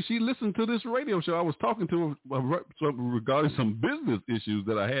told me she listened to this radio show. I was talking to her regarding some business issues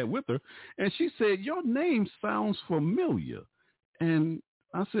that I had with her, and she said, your name sounds familiar. And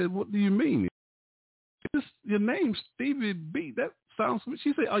I said, what do you mean? Your name's Stevie B. That sounds familiar.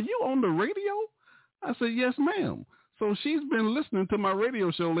 She said, are you on the radio? I said, yes, ma'am. So she's been listening to my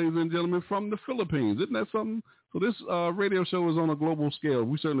radio show, ladies and gentlemen, from the Philippines. Isn't that something? So this radio show is on a global scale.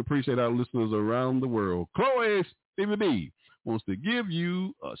 We certainly appreciate our listeners around the world. Chloe, Stevie B wants to give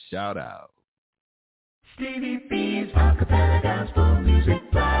you a shout out. Stevie B's Acappella Gospel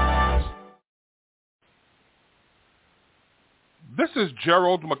Music Blast. This is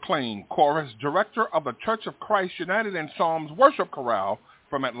Gerald McLean, Chorus Director of the Church of Christ United in Psalms Worship Chorale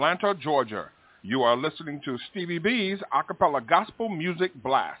from Atlanta, Georgia. You are listening to Stevie B's Acappella Gospel Music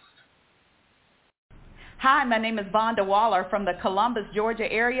Blast. Hi, my name is Vonda Waller from the Columbus,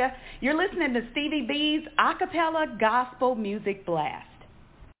 Georgia area. You're listening to Stevie B's Acappella Gospel Music Blast.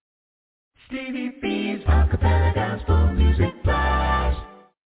 Stevie B's Acappella Gospel Music Blast.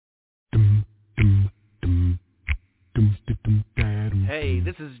 Hey,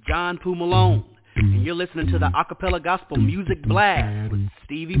 this is John Poo Malone, and you're listening to the Acappella Gospel Music Blast with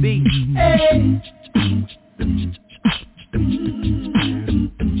Stevie B. Hey.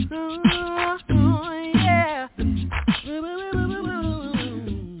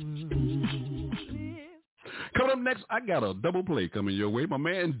 Coming up next, I got a double play coming your way. My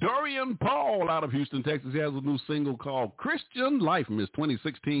man Dorian Paul out of Houston, Texas. He has a new single called Christian Life from his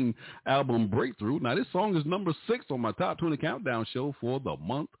 2016 album Breakthrough. Now, this song is number 6 on my Top 20 Countdown show for the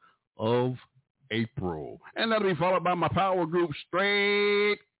month of April. And that'll be followed by my power group,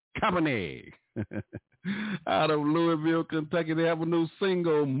 Straight Company. Out of Louisville, Kentucky, they have a new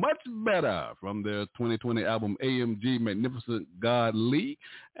single, Much Better, from their 2020 album AMG Magnificent Godly.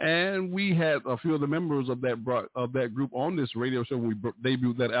 And we had a few of the members of that group on this radio show when we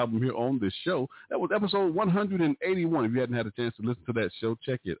debuted that album here on this show. That was episode 181. If you hadn't had a chance to listen to that show,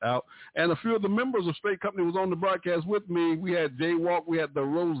 check it out. And a few of the members of Straight Company was on the broadcast with me. We had Jaywalk, we had the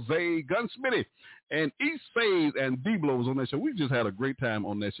Rose, Gunsmithy, and East Phase and D-Blow was on that show. We just had a great time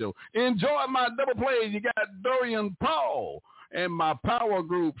on that show. Enjoy my double play. You got Dorian Paul and my power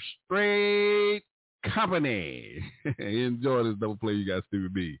group, Straight Company. Enjoy this double play. You got Stevie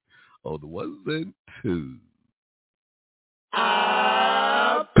B. Oh, the ones and twos.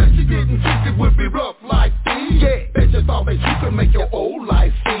 I bet you didn't think it would be rough like Yeah, bet you thought that you could make your old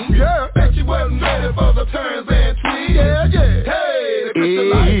life sing. Yeah, bet you wasn't ready for the turns and twists. Yeah, yeah. Hey, the Christian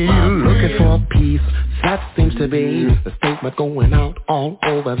life, my friend. Looking for peace. That seems to be the statement going out all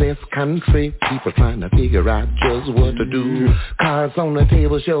over this country. People trying to figure out just what to do. Cards on the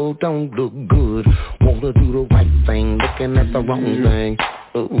table show don't look good. Wanna do the right thing, looking at the wrong thing.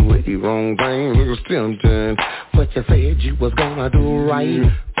 Oh, the wrong thing looks tempting. But you said you was gonna do right,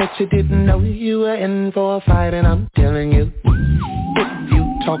 but you didn't know you were in for a fight. And I'm telling you, if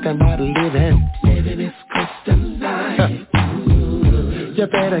you talking about living this Christian life, you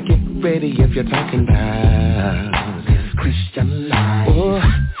better get ready if you're talking about this Christian life. Oh,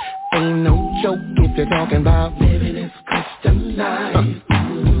 ain't no joke if you're talking about living this Christian life.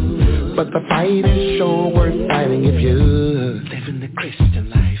 But the fight is sure worth fighting if you're living the Christian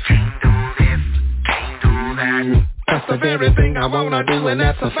life. Can't do this, can't do that. That's the very thing I wanna do, and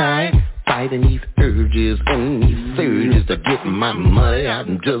that's a fight. Fighting these urges and these surges to get my money out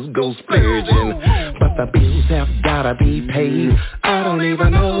and just go splurging. But the bills have gotta be paid. I don't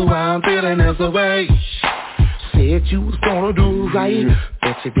even know why I'm feeling this way. Said you was gonna do right,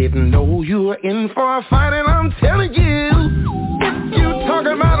 but you didn't know you were in for a fight. And I'm telling you, if you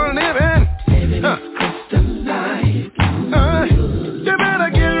talking about living Christian life, you better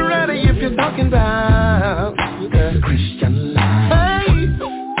get ready if you're talking about Christian life. Hey,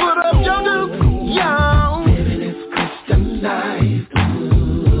 put up your duke, y'all. Living this Christian life,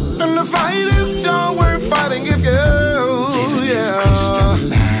 and the fight is sure worth fighting if you,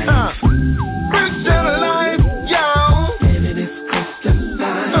 yeah. Christian life, y'all. Living this Christian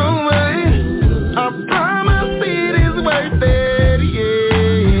life. Oh, man, I promise it is worth it, yeah.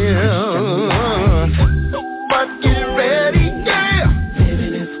 But get ready, yeah.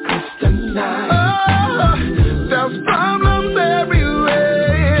 Living this Christian life. Oh, there's problems everywhere.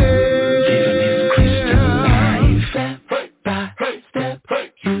 Living this Christian life. Step by step,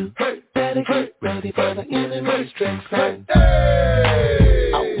 you better get ready for the enemy's tricks.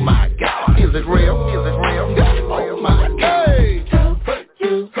 Oh my God, is it real? Is it real? Oh my God.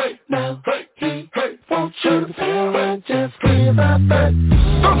 You know he wants you to fail and just give up.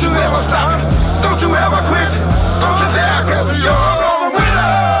 Don't you ever stop, don't you ever quit, don't you dare, 'cause you're gonna win.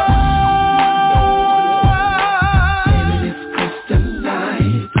 Living this Christian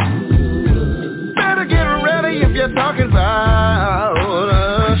life. Better get ready if you're talking about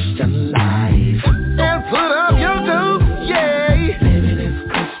Christian life. And put up your duke, yeah. Living this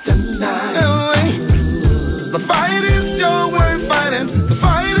Christian life. The fight is so worth fighting. The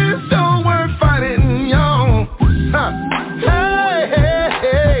fight is so worth fighting, yo. Hey, hey,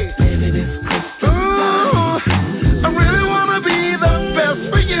 hey. Living this Christian life. I really wanna be the best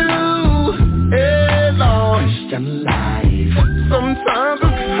for you. Hey, Lord. Christian life. Sometimes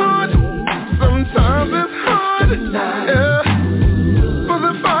it's hard. Sometimes it's hard. Yeah. But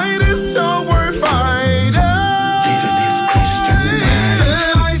the fight is so worth fighting. Living this Christian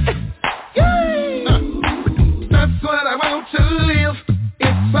life. Yeah. That's what I want to live.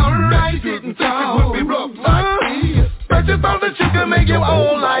 It's alright, didn't think it would be rough like this. But you thought that you could make your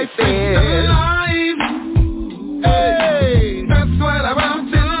whole life alive. Hey, that's what I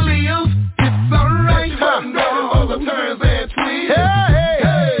want to live. It's alright, I'm ready for the turns and twists. Hey,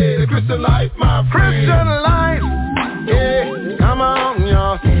 hey, the Christian life, my friend. Christian life, yeah, come on,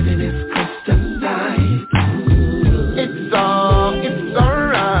 y'all. Living this Christian life. It's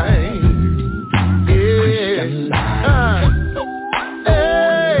alright, yeah.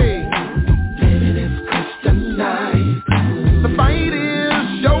 Hey, living this Christian life. The fight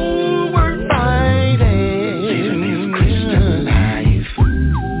is so worth fighting. Living this Christian life.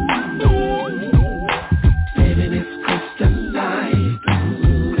 Living this Christian life.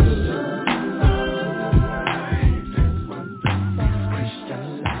 Christian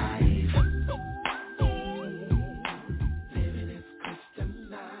life. Living this Christian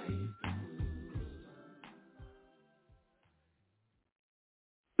life.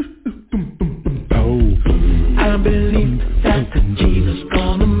 I believe that Jesus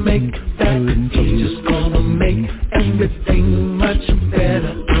gonna make everything much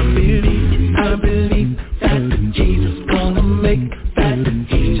better. I believe that Jesus gonna make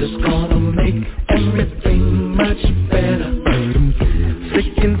everything much better.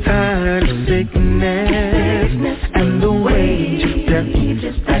 Sick and tired of sickness and the way to death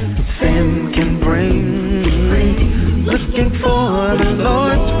that sin can bring. Looking for the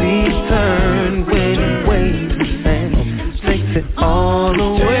Lord's return when He waves and takes it all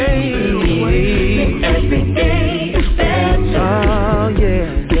away. Every day is better. Oh yeah.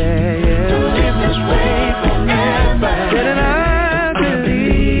 Don't live this way forever. And I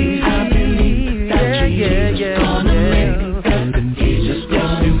believe that Jesus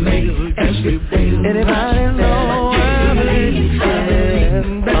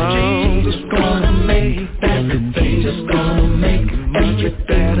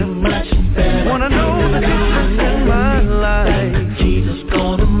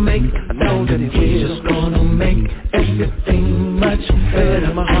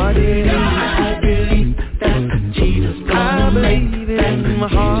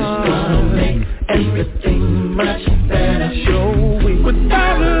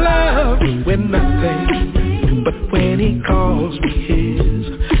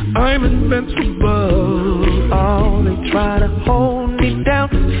invincible. Oh, they try to hold me down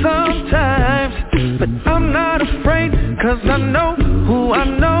sometimes, but I'm not afraid, 'cause I know who I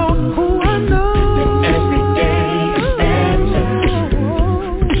know, who I know. Every day is better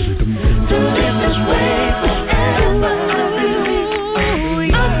to live this way forever.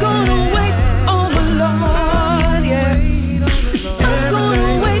 I'm gonna wait on the Lord, yeah. I'm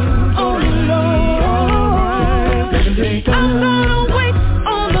gonna wait on the Lord. I'm gonna wait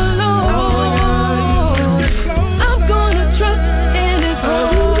on the Lord. I'm gonna trust in His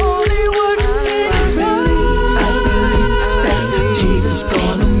holy word, in His word. I believe that Jesus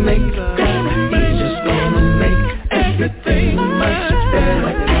gonna make that. He's just gonna make everything much better.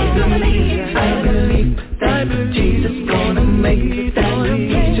 I believe that Jesus gonna make that.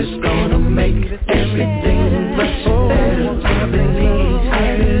 He's just gonna make everything much better. I believe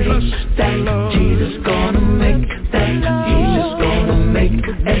that Jesus gonna make that. He's just gonna make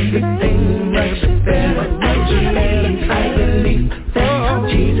everything much better. I believe that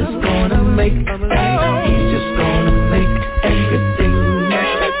Jesus gonna make that. He's just gonna make everything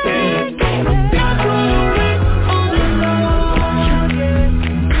much better. I'm gonna wait on the Lord.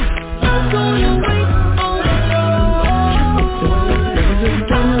 I'm gonna wait on the Lord. I'm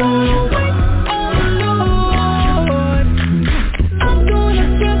gonna wait on the Lord. I'm gonna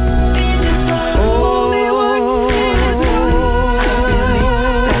trust in His holy word, in His word. I believe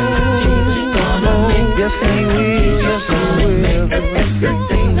that Jesus gonna make, yes He will, yes He will,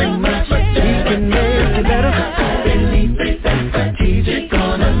 everything much better. He can make it better. I believe that Jesus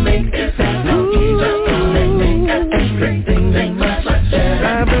gonna make that. He's just gonna make everything much better.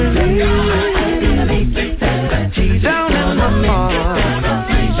 I believe that Jesus down in my heart.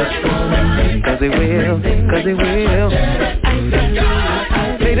 He's just gonna make, 'cause He will, 'cause He will.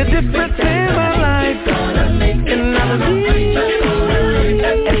 Made a difference in my life, and I believe.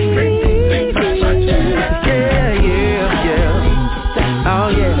 Yeah. Oh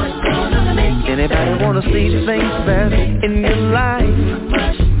yeah. Anybody wanna see things better in your life?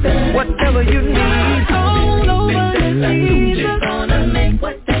 Whatever you need, all over Jesus gonna make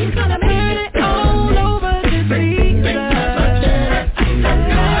what He's gonna make. All over Jesus.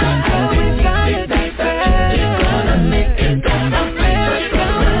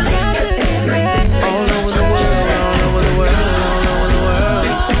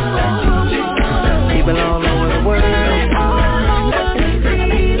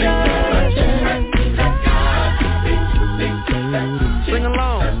 Sing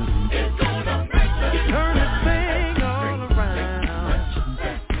along. Turn this thing all around.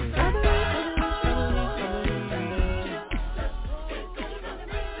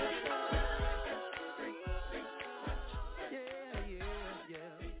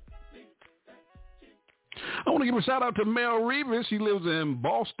 I want to give a shout out to Mel Reeves. She lives in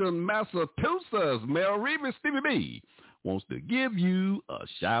Boston, Massachusetts. Mel Reeves, Stevie B, wants to give you a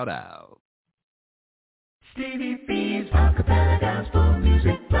shout out. Stevie B's Acappella Gospel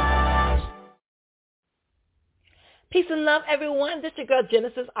Music Blast. Peace and love, everyone. This is your girl,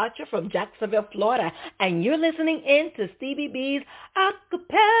 Genesis Archer from Jacksonville, Florida, and you're listening in to Stevie B's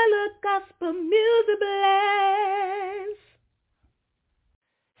Acappella Gospel Music Blast.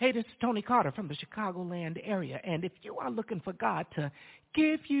 Hey, this is Tony Carter from the Chicagoland area, and if you are looking for God to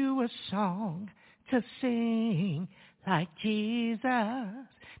give you a song to sing like Jesus,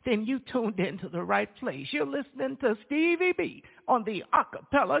 then you tuned into the right place. You're listening to Stevie B on the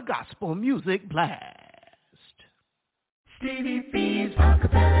Acappella Gospel Music Blast. Stevie B's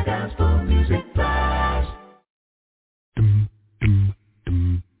Acappella Gospel Music Blast.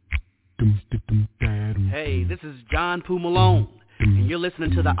 Hey, this is John Poo Malone, and you're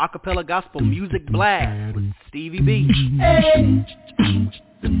listening to the Acappella Gospel Music Blast with Stevie B. Hey.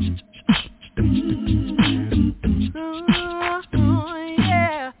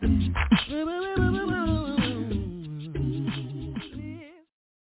 Yeah.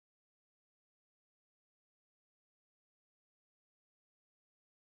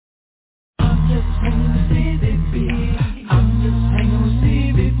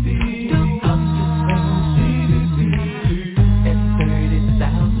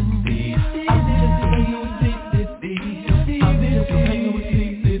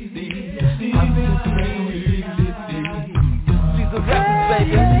 I'm just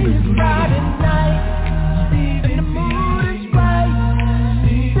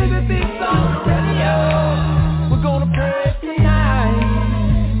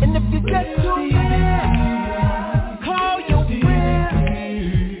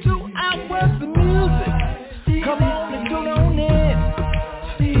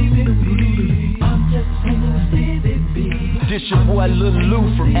your boy Lil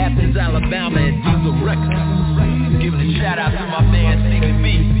Lou from Athens, Alabama at Diesel Records. Giving a shout out to my man Stevie B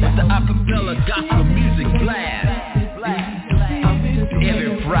with the Acappella Gospel Music Blast.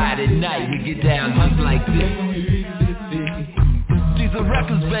 Every Friday night we get down just like this. Diesel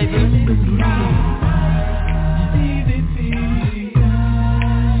Records, baby.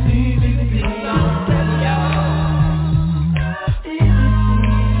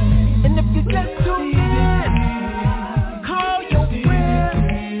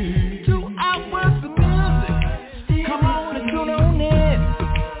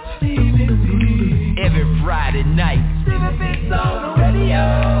 Friday night on the radio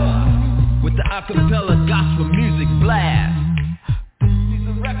with the Acappella Gospel Music Blast. These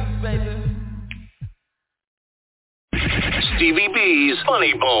are records, baby. Stevie B's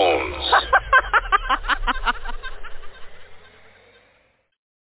Funny Bones.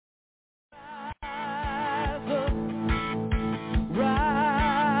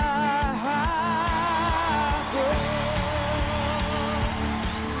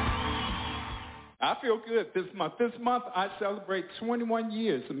 I feel good this month. This month I celebrate 21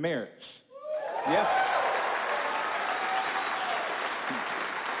 years of marriage. Yes.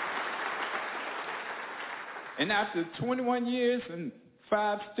 And after 21 years and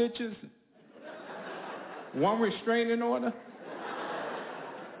 5 stitches, 1 restraining order,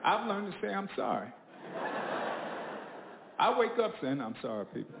 I've learned to say I'm sorry. I wake up saying I'm sorry,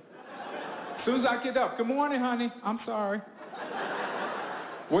 people. As soon as I get up, good morning, honey, I'm sorry.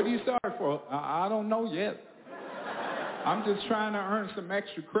 What are you sorry for? I don't know yet. I'm just trying to earn some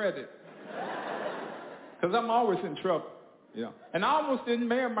extra credit. Because I'm always in trouble. Yeah. And I almost didn't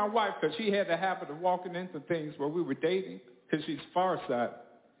marry my wife because she had the habit of walking into things while we were dating because she's farsighted,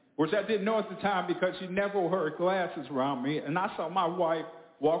 which I didn't know at the time because she never wore her glasses around me. And I saw my wife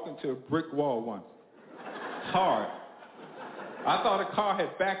walk into a brick wall once. Hard. I thought a car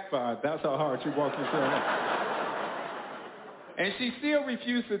had backfired. That's how hard she walked into it. And she still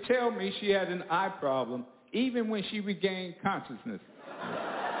refused to tell me she had an eye problem, even when she regained consciousness.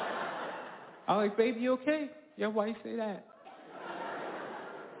 I was like, baby, you okay? Yeah, why you say that?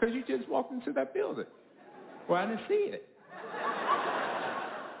 Because you just walked into that building. Well, I didn't see it.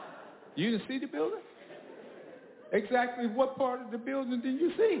 You didn't see the building? Exactly what part of the building did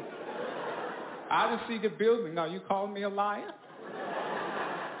you see? I didn't see the building. Now, you calling me a liar?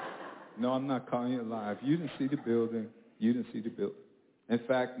 No, I'm not calling you a liar. If you didn't see the building, you didn't see the building. In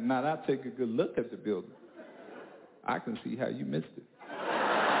fact, now that I take a good look at the building, I can see how you missed it.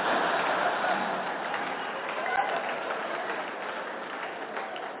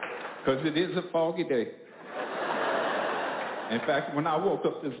 Because it is a foggy day. In fact, when I woke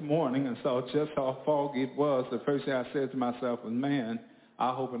up this morning and saw just how foggy it was, the first thing I said to myself was, man,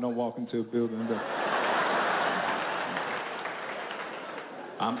 I hope I don't walk into a building that...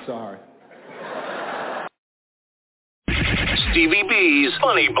 I'm sorry. Stevie B's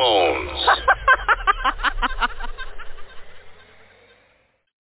Funny Bones.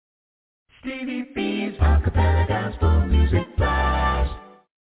 Stevie B's Acappella Gospel Music Blast.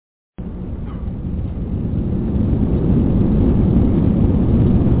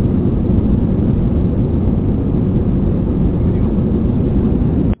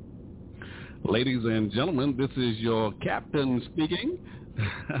 Ladies and gentlemen, this is your captain speaking.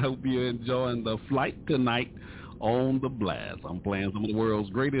 I hope you're enjoying the flight tonight on the blast. I'm playing some of the world's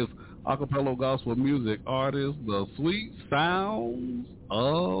greatest acapella gospel music artists, the sweet sounds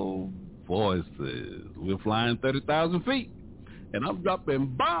of voices. We're flying 30,000 feet, and I'm dropping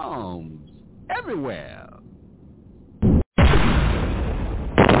bombs everywhere.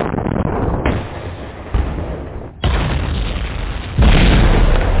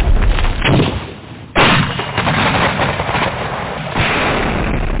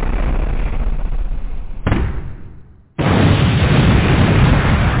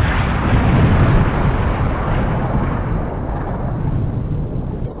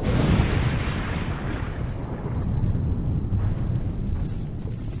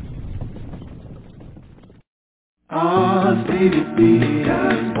 Stevie B,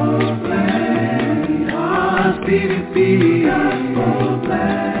 Gospel Blast. Stevie B, Gospel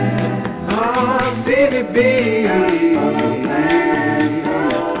Blast. Stevie B, Gospel Blast.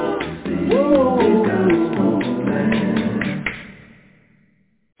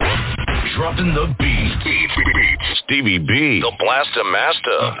 Dropping the beat. Stevie B, the blaster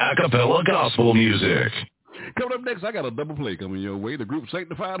master of acapella gospel music. coming up next, I got a double play coming your way. The group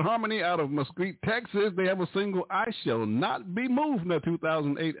Sanctified Harmony out of Mesquite, Texas. They have a single, I Shall Not Be Moved, their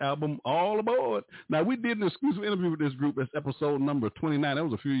 2008 album, All Aboard. Now, we did an exclusive interview with this group. It's episode number 29. That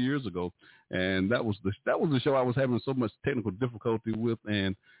was a few years ago. And that was the show I was having so much technical difficulty with.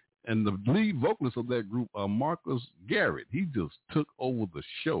 And the lead vocalist of that group, Marcus Garrett, he just took over the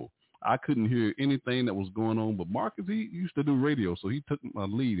show. I couldn't hear anything that was going on, but Marcus, he used to do radio, so he took my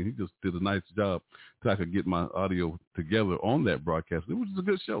lead, and he just did a nice job so I could get my audio together on that broadcast. It was a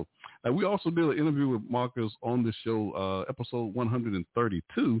good show. We also did an interview with Marcus on the show, episode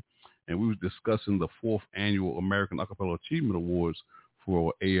 132, and we was discussing the 4th Annual American Acappella Achievement Awards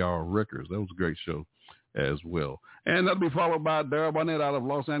for AR Records. That was a great show as well. And that'll be followed by Daryl Barnett out of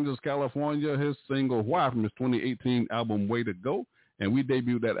Los Angeles, California, his single Why from his 2018 album Way to Go. And we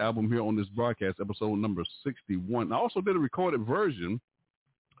debuted that album here on this broadcast, episode number 61. I also did a recorded version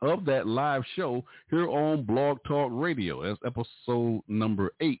of that live show here on Blog Talk Radio. That's episode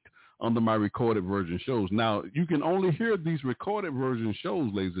number 8 under my recorded version shows. Now, you can only hear these recorded version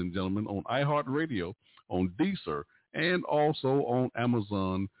shows, ladies and gentlemen, on iHeartRadio, on Deezer, and also on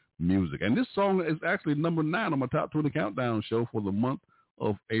Amazon Music. And this song is actually number 9 on my Top 20 Countdown show for the month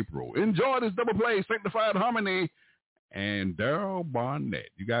of April. Enjoy this double play, Sanctified Harmony and Daryl Barnett.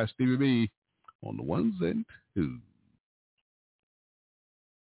 You guys, Stevie B on the ones and twos.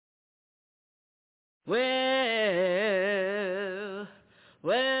 Well,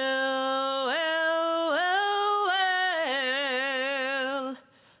 well, well, well, well,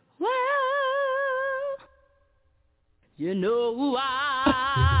 well, you know I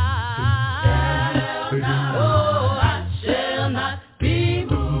shall not be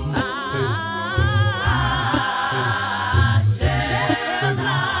moved.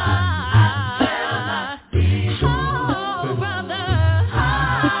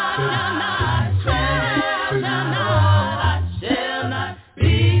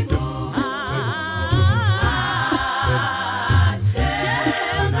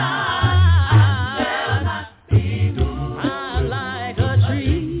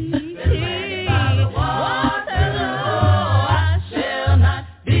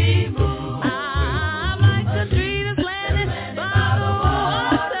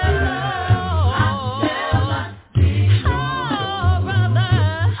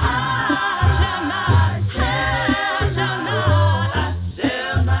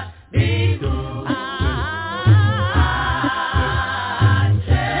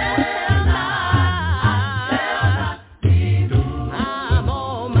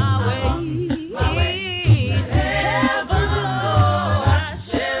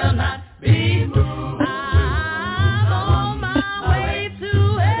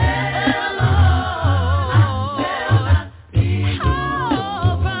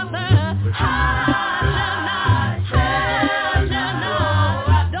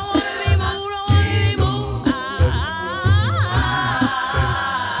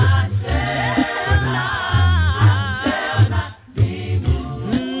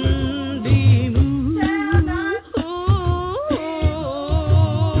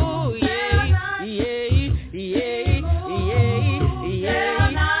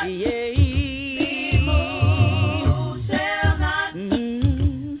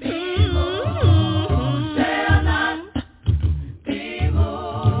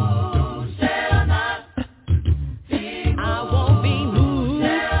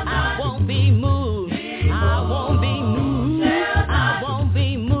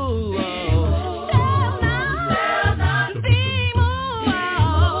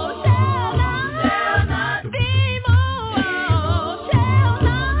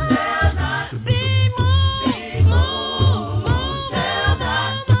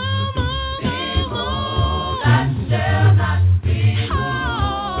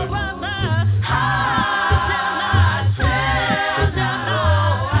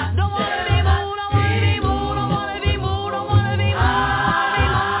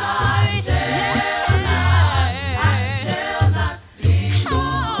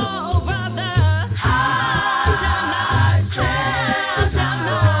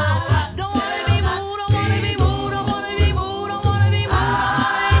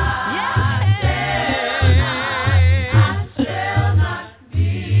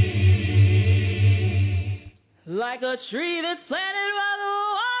 Like a tree that's planted by the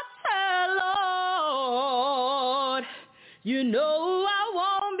water, Lord, you know I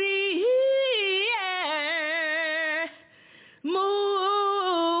won't be moved.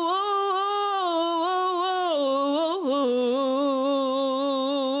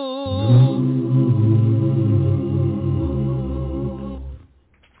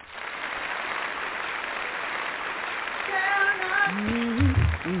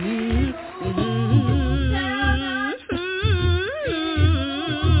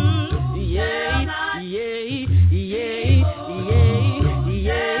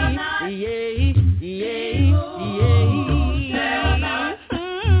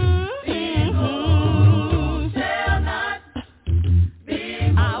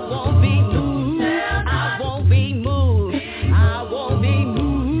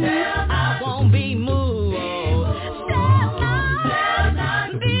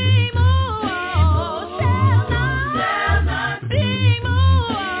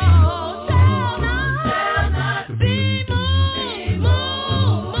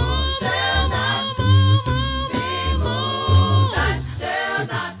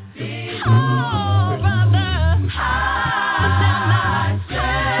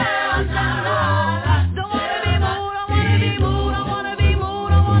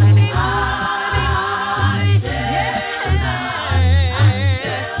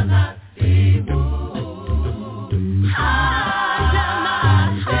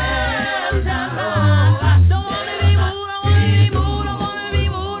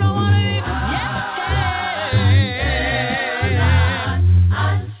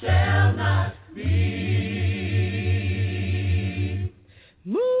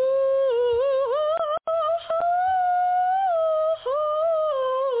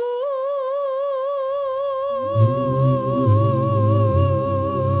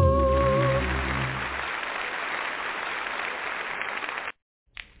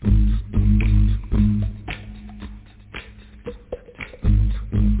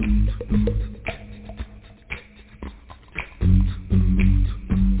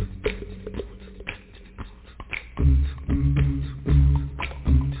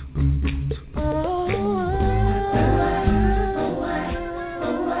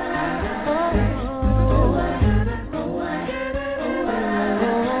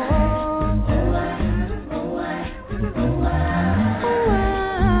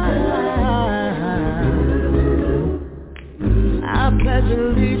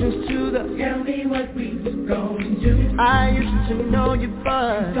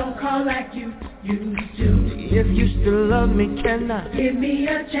 Give me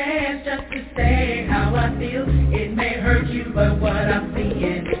a chance just to say how I feel. It may hurt you, but what I'm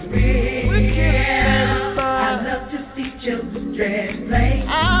seeing is real. I love to see children play.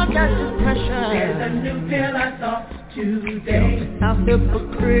 I got this pressure. There's a new pill I saw today. I'm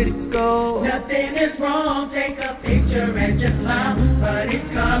hypocritical. Nothing is wrong. Take a picture and just smile, but it's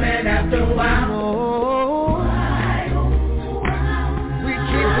coming after a while. We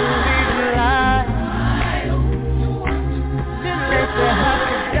keep believing lies. Have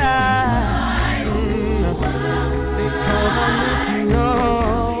to die because I need to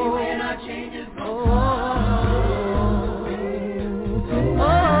know when our changes go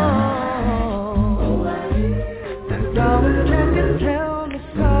and darling, can you tell me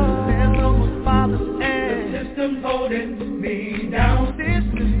so? There's no father's hand. The system's holding me down.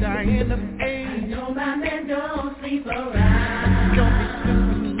 Sister's dying of age. I know my man don't sleep around. Don't be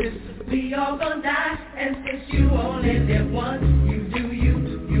stupid. We all gonna die, and since you only live once,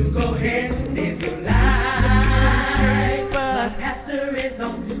 go ahead and live your life. The pastor is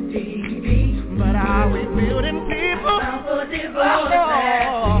on TV, but are we building people? Bound for divorce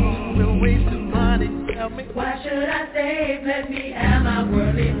we're wasting money, tell me. Why should I save? Let me have my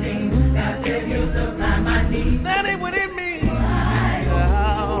worldly things. God said he'll supply my needs. That ain't what it means. Go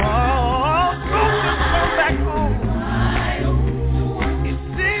back home. It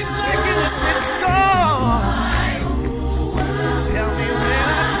seems like it's gone. Tell me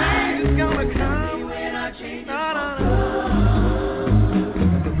when gonna come when I change it.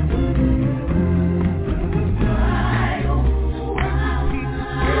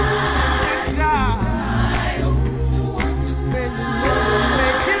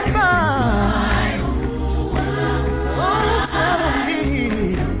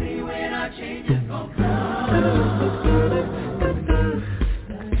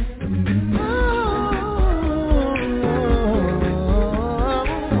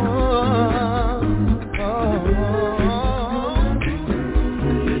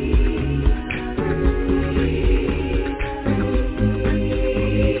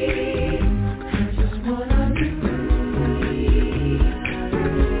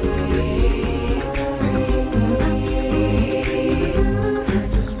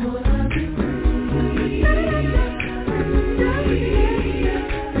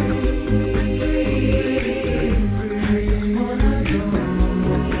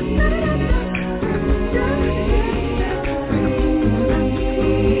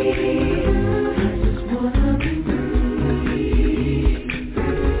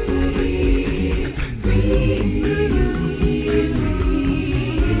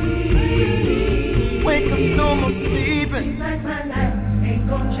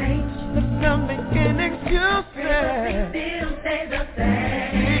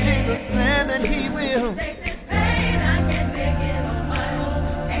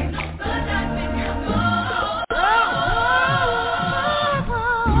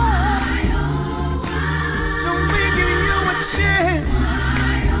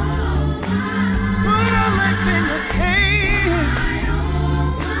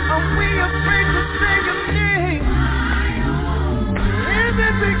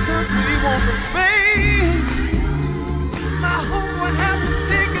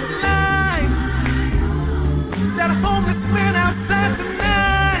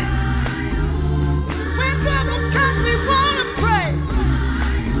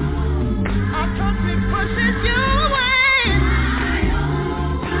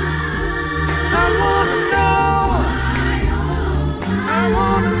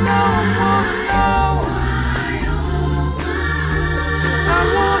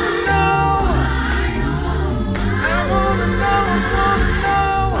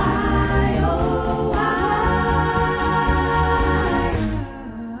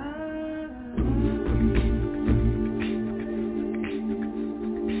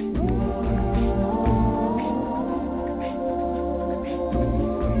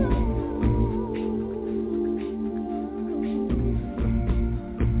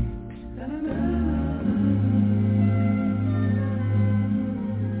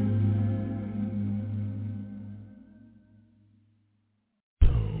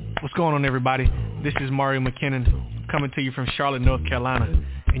 What's going on, everybody? This is Mario McKinnon coming to you from Charlotte, North Carolina,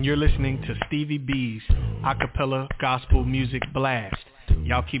 and you're listening to Stevie B's Acappella Gospel Music Blast.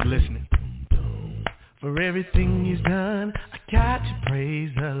 Y'all keep listening. For everything he's done, I got to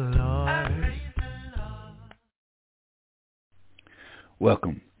praise the Lord.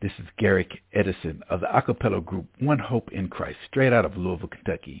 Welcome. This is Garrick Edison of the Acappella group One Hope in Christ, straight out of Louisville,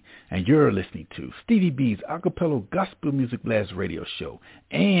 Kentucky. And you're listening to Stevie B's Acappella Gospel Music Blast radio show.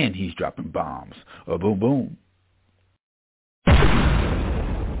 And he's dropping bombs. Boom, boom.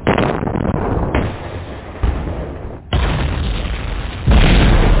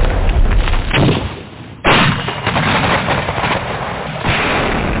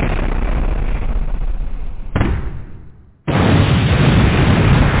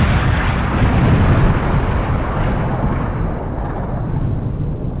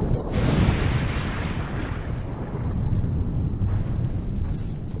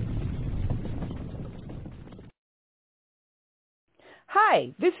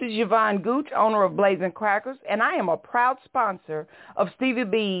 Hi, this is Yvonne Gooch, owner of Blazing Crackers, and I am a proud sponsor of Stevie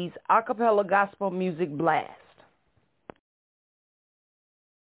B's Acappella Gospel Music Blast.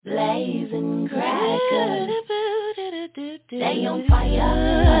 Blazing Crackers, stay on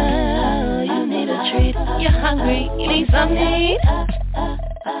fire. You need a treat, you're hungry, you need something.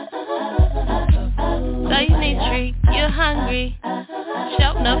 So you need a treat, you're hungry,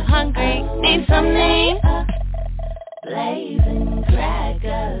 shouting up hungry, need something. Blazing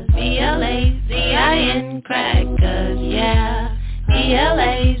Crackers, B-L-A-Z-I-N Crackers, yeah.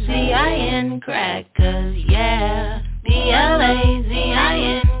 B-L-A-Z-I-N Crackers, yeah.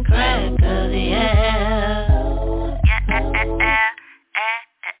 B-L-A-Z-I-N Crackers, yeah.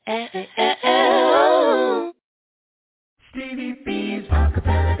 Stevie B's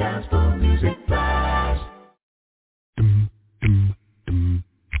Acappella Gospel Music Blast.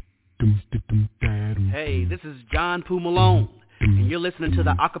 Hey, this is John Poo Malone, and you're listening to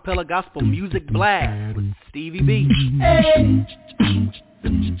the Acappella Gospel Music Blast with Stevie B. Hey.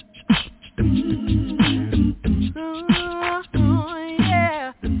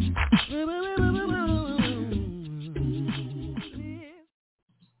 Yeah.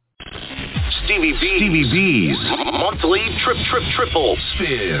 Stevie B's monthly triple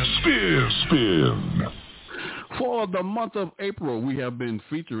spin. For the month of April, we have been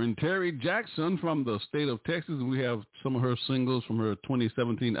featuring Terri Jackson from the state of Texas. We have some of her singles from her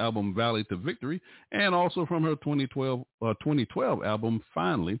 2017 album, Valley to Victory, and also from her 2012 album,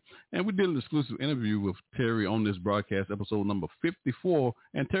 Finally. And we did an exclusive interview with Terri on this broadcast, episode number 54,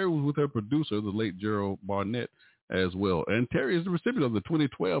 and Terri was with her producer, the late Gerald Barnett, as well. And Terri is the recipient of the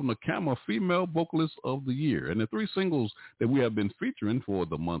 2012 NACAMA Female Vocalist of the Year. And the three singles that we have been featuring for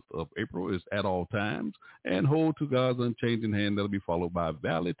the month of April is At All Times and Hold to God's Unchanging Hand. That'll be followed by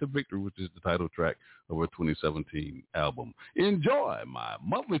Valley to Victory, which is the title track of her 2017 album. Enjoy my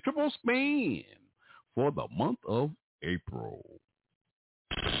monthly triple spin for the month of April.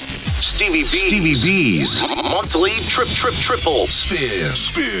 Stevie B's monthly triple spin.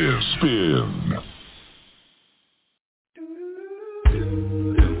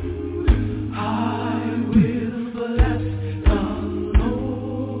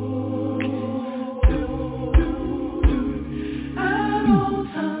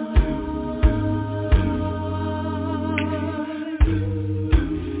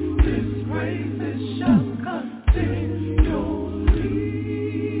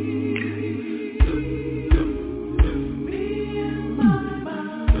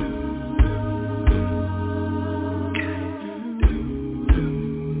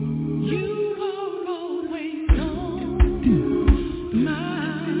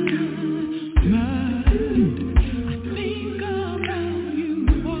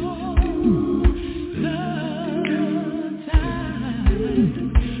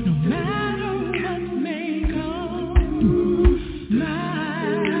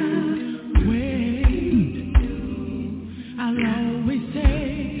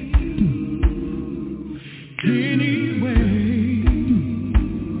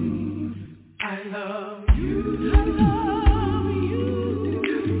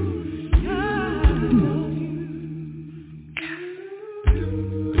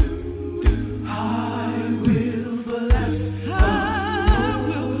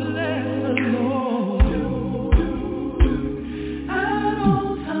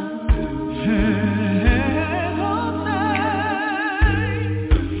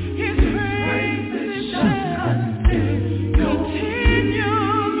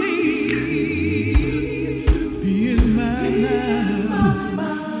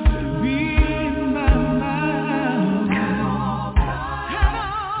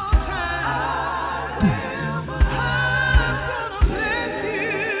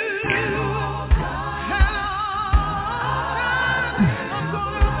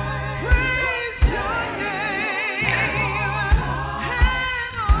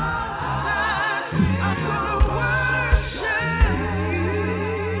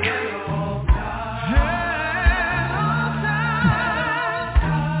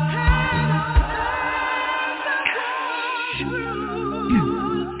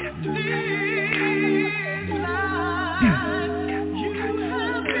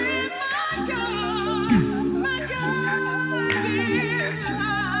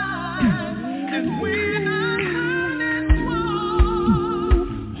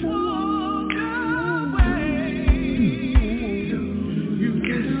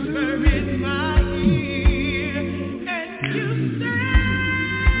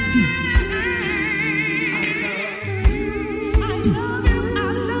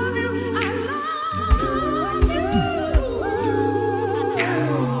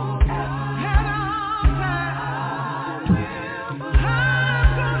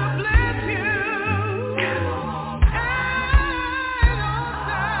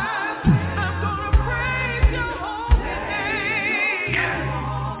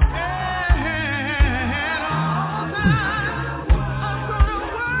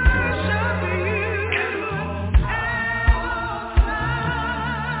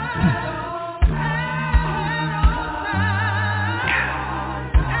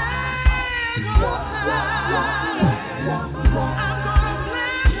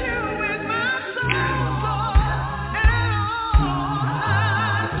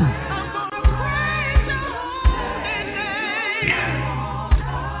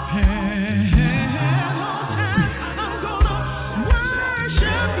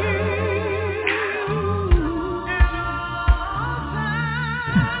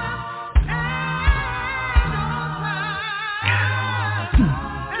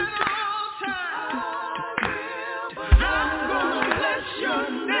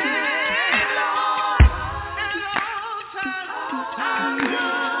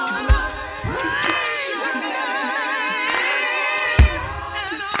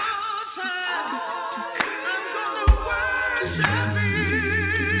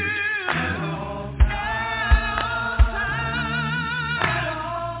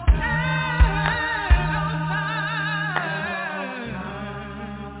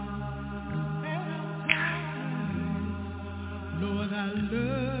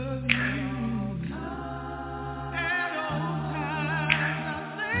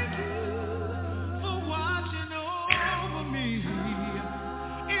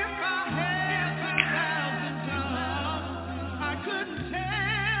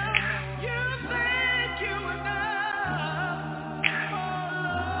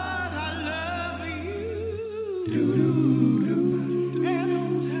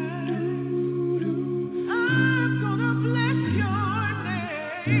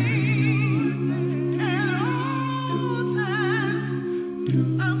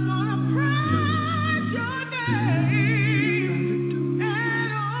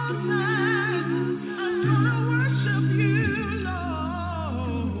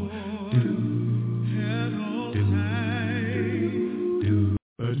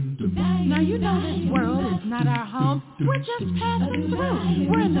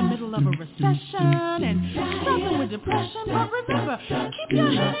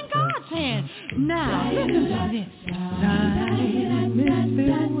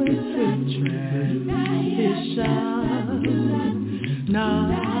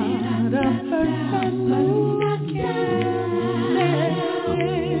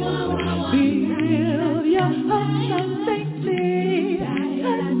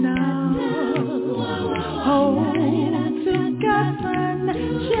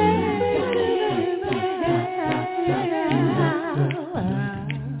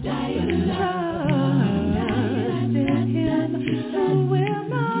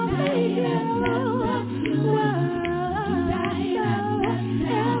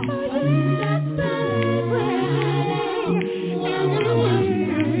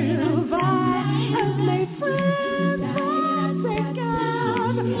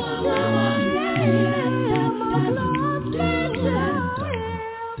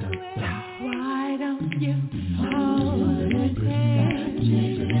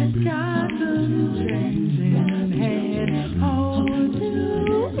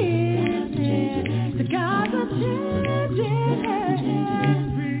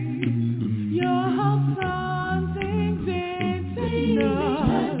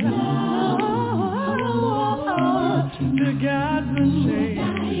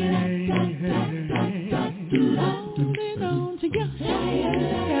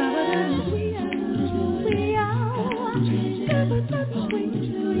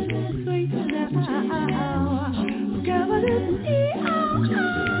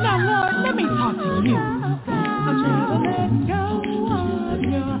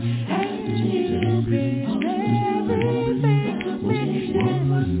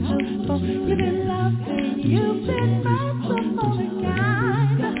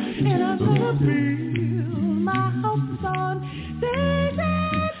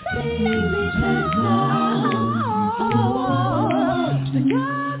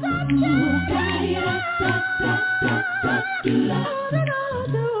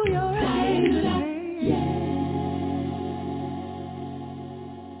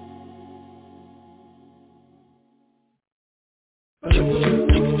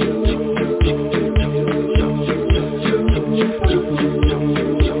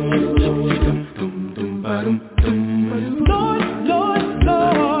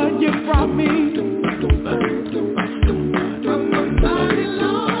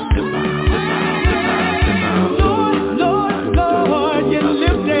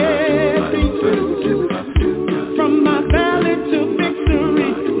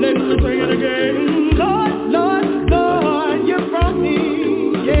 Lord, Lord, Lord, you brought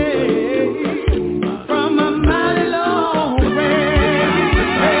me, yeah.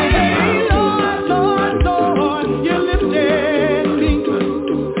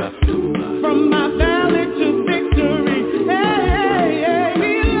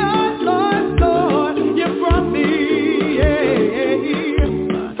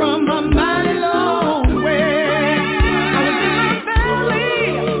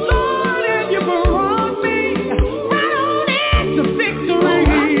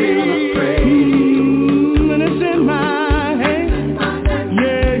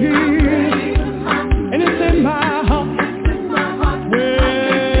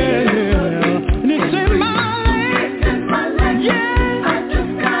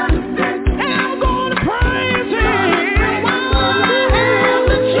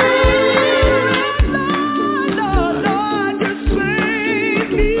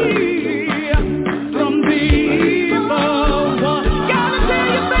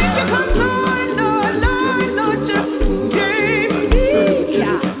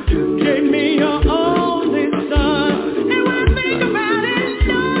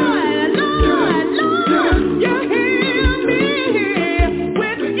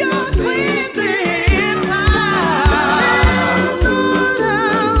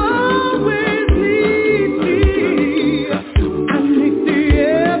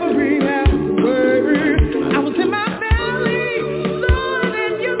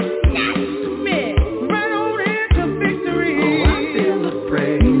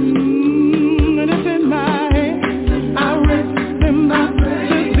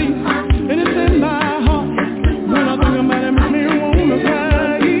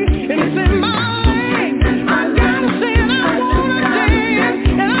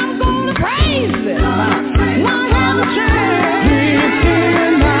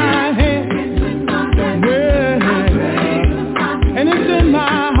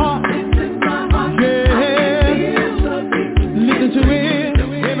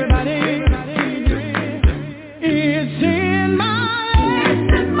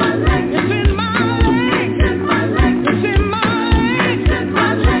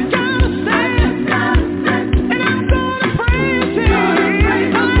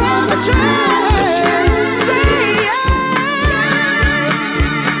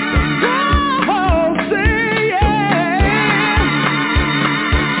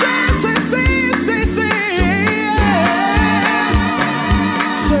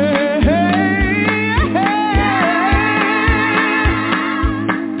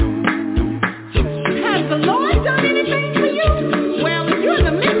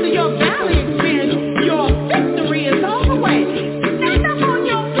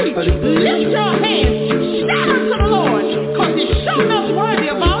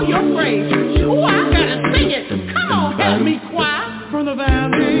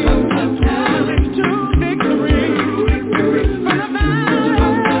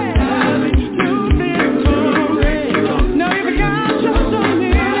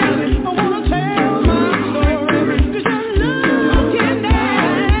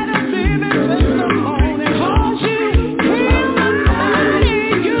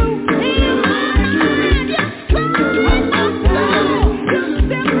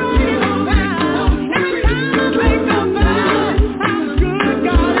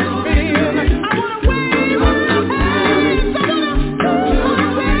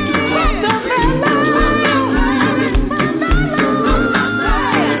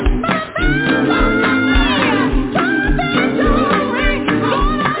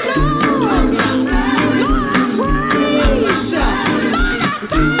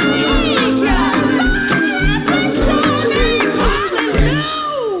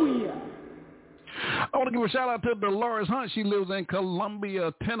 She lives in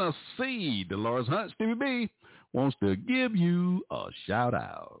Columbia, Tennessee. Dolores Hunt, Stevie B, wants to give you a shout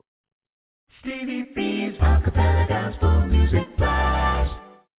out. Stevie B's Acappella Gospel Music Blast.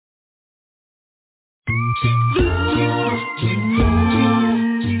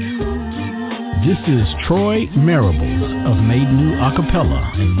 This is Troy Marables of Made New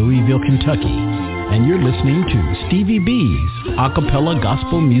Acappella in Louisville, Kentucky, and you're listening to Stevie B's Acappella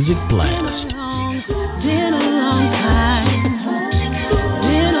Gospel Music Blast. Been a long time.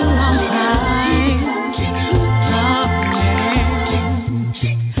 Been a long time.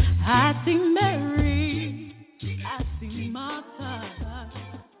 I see Mary. I see Martha.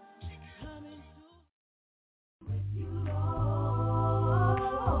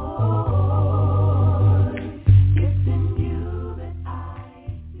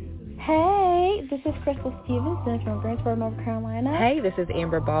 Hey, this is Crystal Stevenson from Greensboro, North Carolina. Hey, this is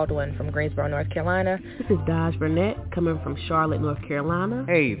Amber Baldwin from Greensboro, North Carolina. This is Dodge Burnett coming from Charlotte, North Carolina.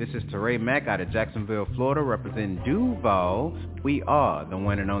 Hey, this is Terri Mack out of Jacksonville, Florida, representing Duval. We are the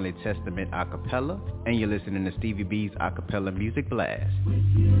one and only Testament Acappella, and you're listening to Stevie B's Acappella Music Blast. With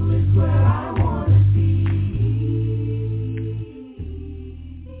you is where I wanna be.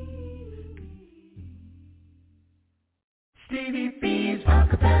 Stevie B's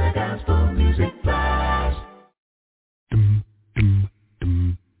Acappella Gospel Music Blast.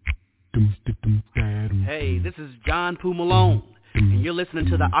 Hey, this is John Poo Malone, and you're listening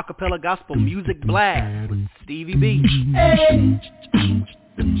to the Acappella Gospel Music Blast with Stevie B. Hey.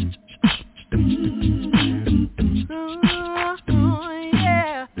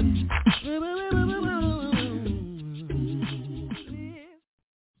 Yeah.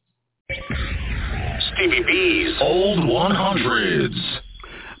 Stevie B's Old 100s.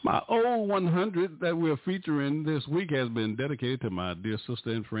 My old 100 that we're featuring this week has been dedicated to my dear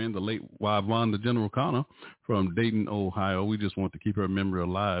sister and friend, the late Yvonne, the General Connor from Dayton, Ohio. We just want to keep her memory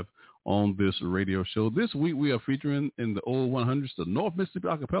alive on this radio show. This week we are featuring in the old 100s the North Mississippi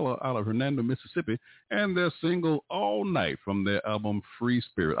Acappella out of Hernando, Mississippi, and their single All Night from their album Free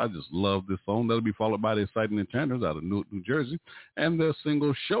Spirit. I just love this song. That'll be followed by the Exciting Enchanters out of Newark, New Jersey, and their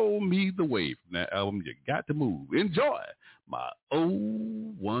single Show Me the Way from that album You Got to Move. Enjoy my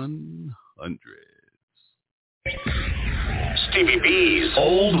old 100s. Stevie B's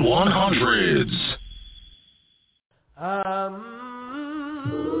Old 100s.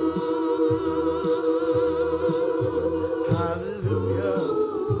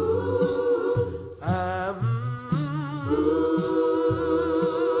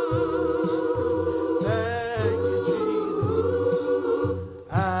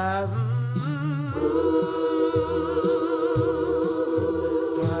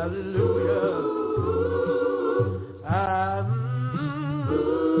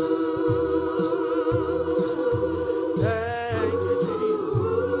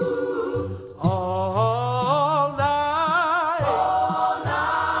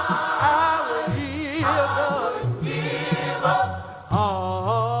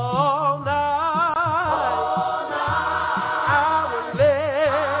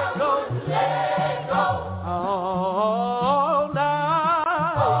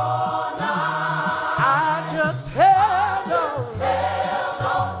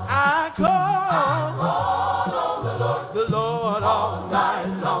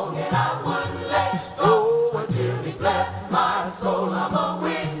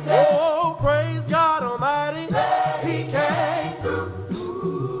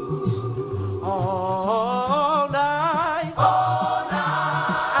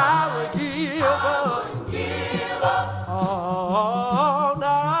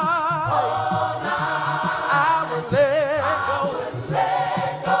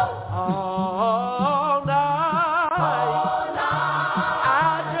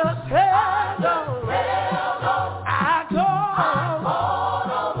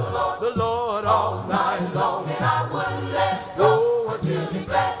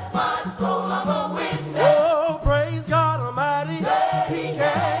 he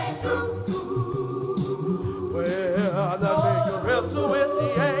came through. Well, the maker wrestled with the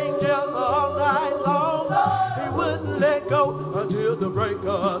angels all night long. He wouldn't let go until the break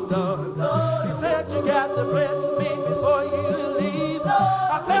of dawn. He said, you got to bless me before you leave. I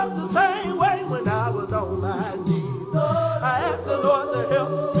felt the same way when I was on my knees. I asked the Lord to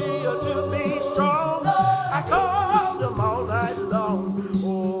help me or to be strong. I called him all night long.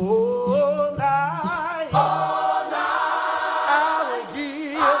 All night. All night. I would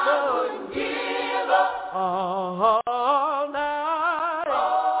give up. All night.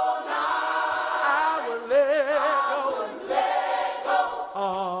 All night. I would let go.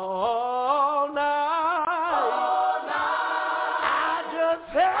 All night. All night. I just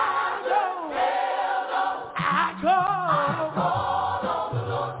held on. I called on the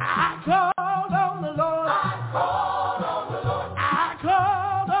Lord. I called on the Lord. I called on the Lord. I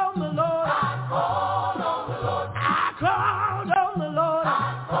called on the Lord. I called on the Lord. I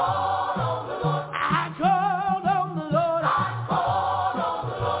called on the Lord. I called on the Lord. I called on the Lord. I called on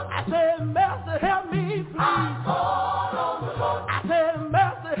the Lord. I said, Master, help me, please. I called on the Lord. I said,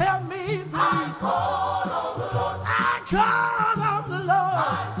 Master, help me, please. I called on the Lord. I called on the Lord.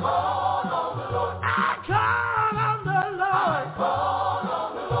 I called on the Lord. I called on the Lord. I called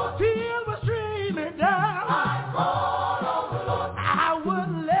on the Lord. Tears were streaming down. I called on the Lord. I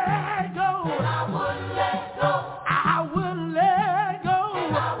wouldn't let go. And I wouldn't let go. I wouldn't let go.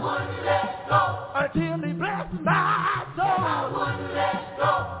 And I wouldn't let go. Until he blessed my soul. And I wouldn't let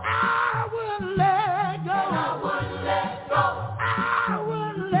go. I wouldn't let go. And I wouldn't let go. I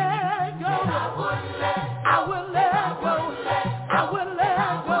wouldn't let go. And I wouldn't let go. I wouldn't let go. I wouldn't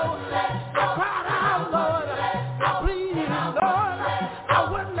let go. I cried out, Lord. I pleaded, Lord. I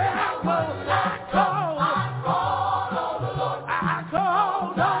wouldn't let go. I called on the Lord. I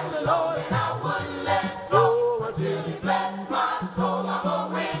called on the Lord. And I wouldn't let go until he blessed my soul. I'm a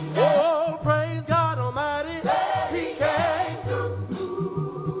witness. Oh, praise God Almighty. He came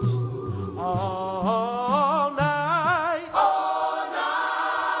through. All night. All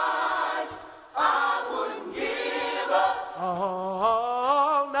night. I wouldn't give up.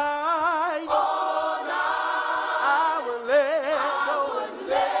 All night. All night. I would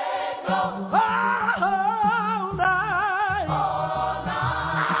let go. All night. All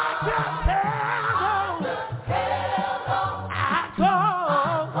night. I just held on. I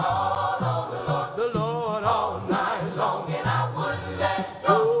called on the Lord all night long. And I wouldn't let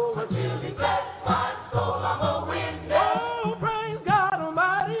go until he blessed my soul. I'm a witness. Oh, praise God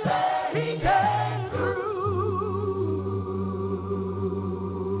Almighty. He came through.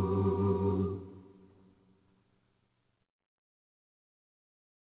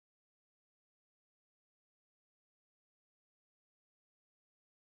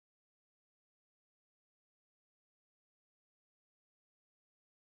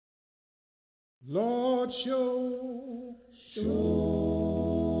 Lord, show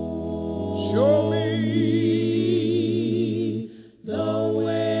me the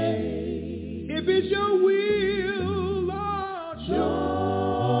way. If it's your will, Lord,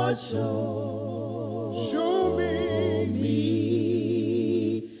 show me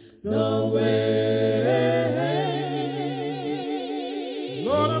the way.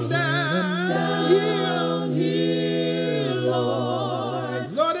 Lord, I'm down here,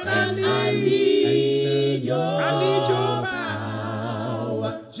 Lord. Lord, and I need your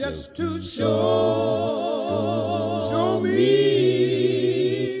power just to show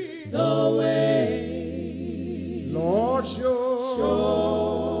me the way. Lord, show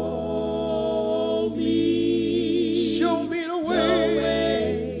me the way.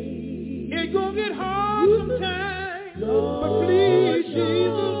 It's gonna get hard sometimes, but please,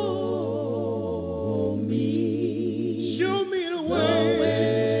 Jesus, show me the way.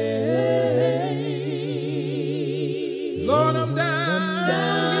 Lord, I'm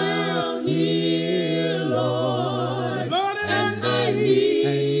down here, Lord. Lord, and I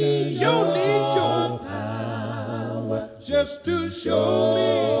need your power just to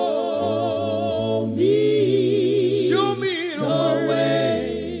show me the way.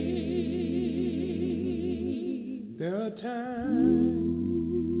 There are times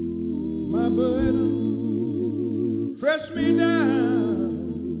my burden press me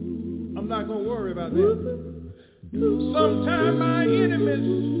down. I'm not gonna worry about that. Sometimes my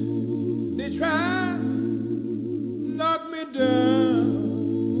enemies, they try to knock me down.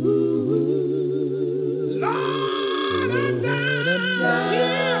 Lord, I'm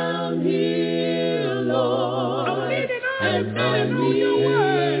down here, Lord. I'm leaning on your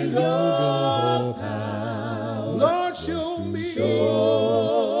word, Lord. Lord, show me the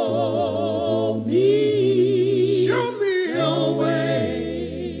way.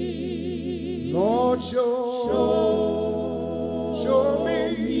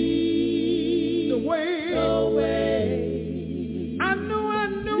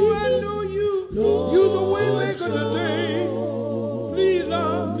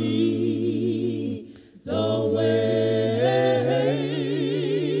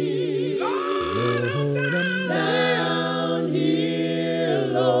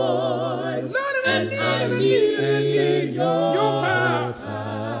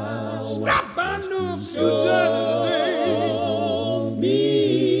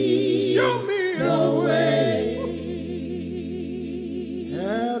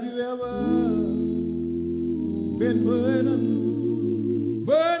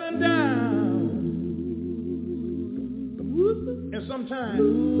 sometimes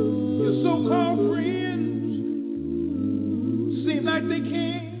your so-called friends seem like they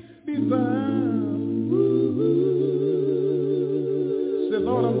can't be found. Say,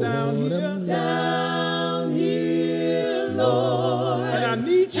 Lord, I'm down here, Lord, and I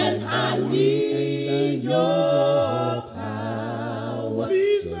need your power.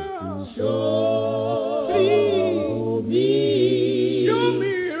 Please, Lord, show me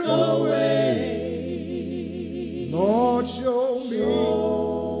the way. Lord, show me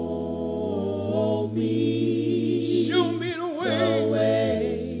the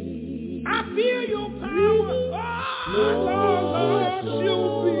way. I feel your power. Oh, Lord, show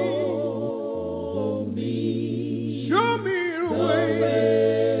me the way.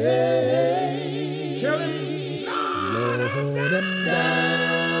 Tell him, Lord, I'm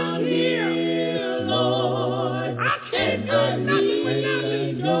down here, Lord. I can't do nothing without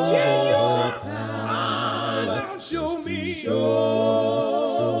your power. Lord, show me the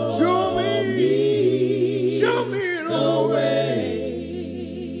way.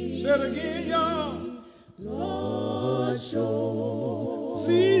 Say it again, y'all. Lord, show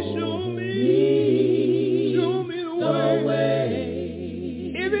me the way.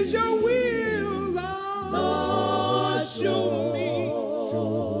 If it's your will, Lord, show me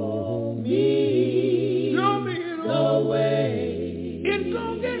the way. It's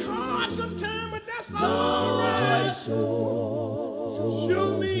gonna get hard sometime, but that's all right. Show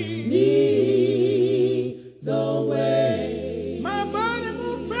me the way. My body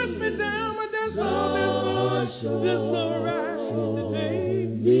won't press me down, but that's all right today.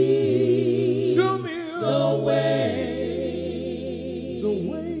 Show me the way.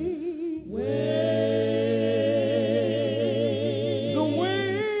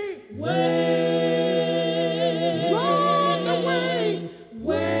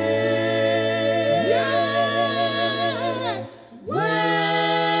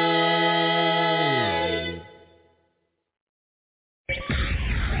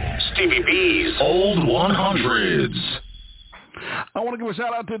 Stevie B's Old 100s. I want to give a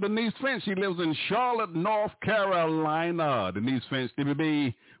shout out to Denise Finch. She lives in Charlotte, North Carolina. Denise Finch, Stevie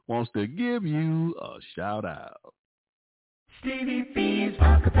B wants to give you a shout out. Stevie B's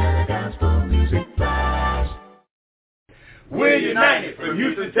Acappella Gospel Music Blast. We're united from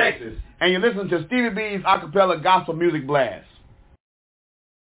Houston, Texas, and you're listening to Stevie B's Acappella Gospel Music Blast.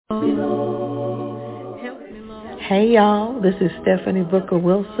 Hey y'all, this is Stephanie Booker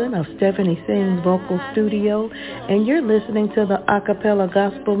Wilson of Stephanie Sings Vocal Studio, and you're listening to the Acappella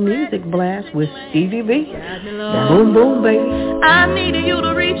Gospel Music Blast with Stevie B. Boom, boom, baby. I needed you to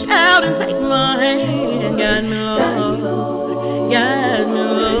reach out and take my hand. Guide me, Lord. Guide me,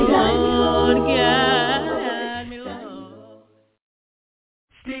 Lord. Guide me, Lord.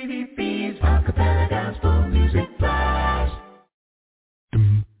 Stevie B's Acappella Gospel Music Blast.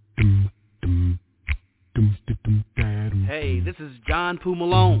 Hey, this is John Poo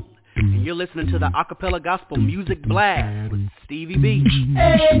Malone, and you're listening to the Acappella Gospel Music Blast with Stevie B.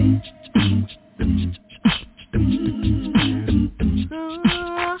 Hey.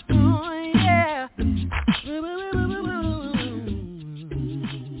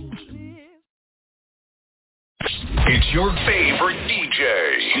 It's your favorite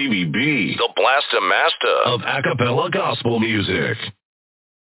DJ, Stevie B, the Blaster Master of Acappella Gospel Music.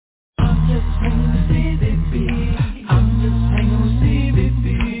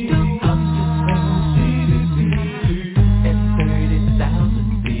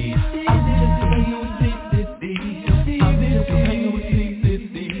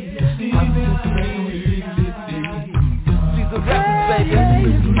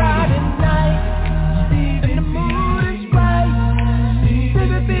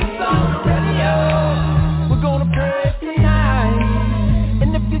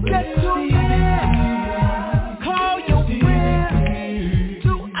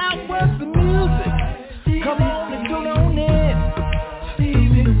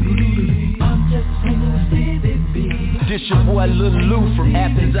 This your boy Lil Lou from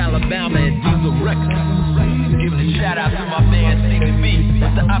Athens, Alabama at Diesel Records. Giving a shout out to my man Stevie B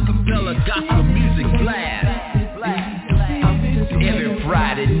with the Acappella Gospel Music Blast. Every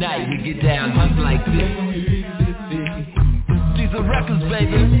Friday night we get down just like this. Diesel Records,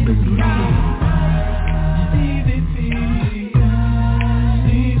 baby.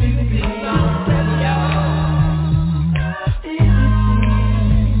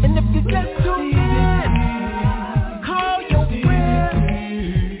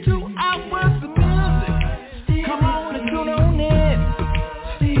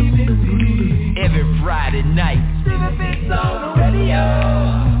 Friday night on the radio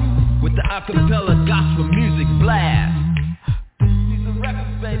with the Acappella Gospel Music Blast.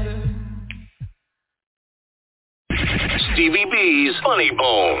 Funny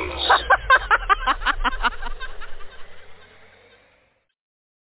Bones.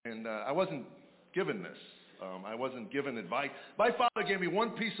 And I wasn't given this. I wasn't given advice. My father gave me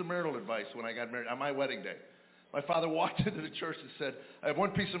one piece of marital advice when I got married on my wedding day. My father walked into the church and said, I have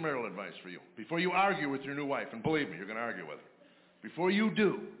one piece of marital advice for you. Before you argue with your new wife, and believe me, you're going to argue with her. Before you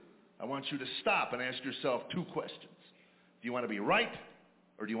do, I want you to stop and ask yourself two questions. Do you want to be right,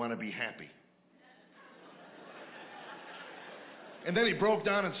 or do you want to be happy? And then he broke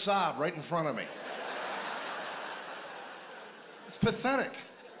down and sobbed right in front of me. It's pathetic.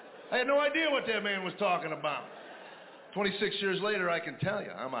 I had no idea what that man was talking about. 26 years later, I can tell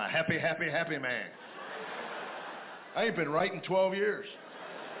you, I'm a happy, happy, happy man. I ain't been right in 12 years.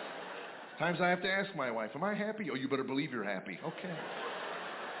 Times I have to ask my wife, am I happy? Oh, you better believe you're happy. Okay.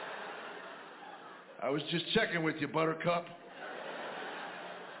 I was just checking with you, Buttercup.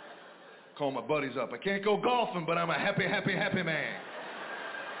 Call my buddies up. I can't go golfing, but I'm a happy, happy, happy man.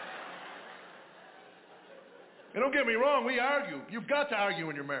 And don't get me wrong, we argue. You've got to argue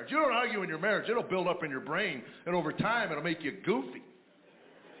in your marriage. You don't argue in your marriage, it'll build up in your brain, and over time, it'll make you goofy.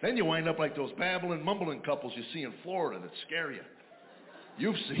 Then you wind up like those babbling, mumbling couples you see in Florida that scare you.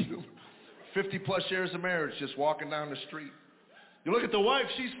 You've seen them. 50-plus years of marriage just walking down the street. You look at the wife,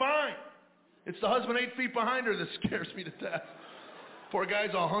 she's fine. It's the husband 8 feet behind her that scares me to death. Poor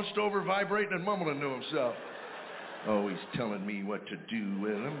guy's all hunched over, vibrating and mumbling to himself. Oh, he's telling me what to do.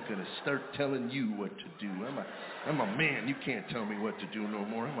 Well, I'm going to start telling you what to do. I'm a man. You can't tell me what to do no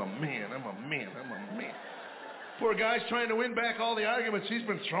more. I'm a man. Poor guy's trying to win back all the arguments he's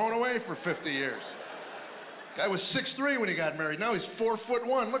been throwing away for 50 years. Guy was 6'3" when he got married. Now he's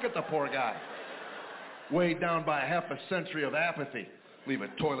 4'1". Look at the poor guy. Weighed down by half a century of apathy. Leave a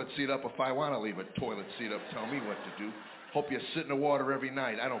toilet seat up if I want to leave a toilet seat up. Tell me what to do. Hope you sit in the water every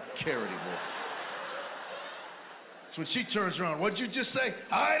night. I don't care anymore. So when she turns around, what'd you just say?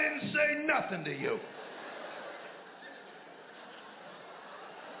 I didn't say nothing to you.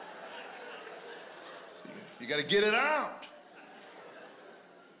 You got to get it out.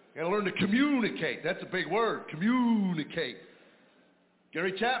 You got to learn to communicate. That's a big word, communicate.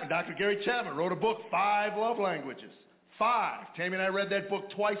 Gary Chapman, Dr. Gary Chapman wrote a book, 5 Love Languages. 5. Tammy and I read that book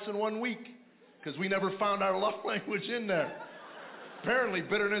twice in 1 week because we never found our love language in there. Apparently,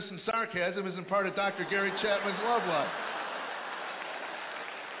 bitterness and sarcasm isn't part of Dr. Gary Chapman's love life.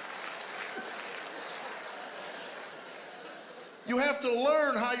 You have to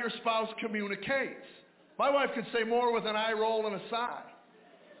learn how your spouse communicates. My wife can say more with an eye roll and a sigh.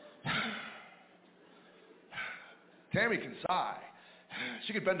 Tammy can sigh.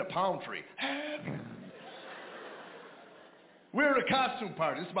 She could bend a palm tree. We were at a costume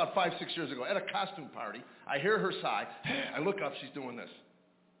party. This is about 5-6 years ago. At a costume party, I hear her sigh. I look up, she's doing this.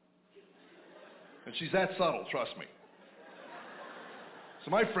 And she's that subtle, trust me.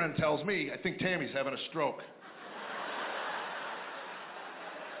 So my friend tells me, I think Tammy's having a stroke.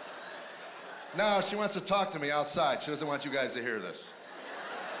 No, she wants to talk to me outside. She doesn't want you guys to hear this.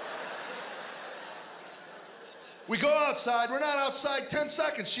 We go outside. We're not outside 10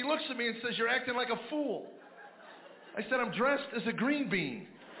 seconds. She looks at me and says, you're acting like a fool. I said, I'm dressed as a green bean.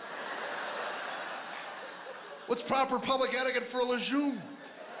 What's proper public etiquette for a legume?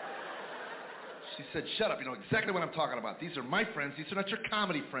 She said, shut up. You know exactly what I'm talking about. These are my friends. These are not your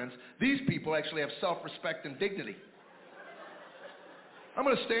comedy friends. These people actually have self-respect and dignity. I'm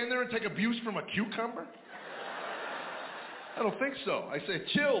going to stand there and take abuse from a cucumber? I don't think so. I say,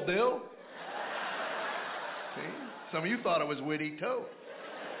 chill, Bill. See? Some of you thought it was witty, too.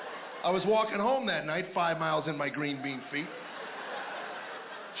 I was walking home that night, 5 miles in my green bean feet.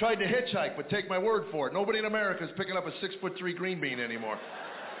 Tried to hitchhike, but take my word for it. Nobody in America is picking up a 6'3" green bean anymore.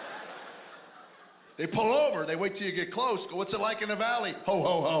 They pull over, they wait till you get close, go, what's it like in the valley? Ho,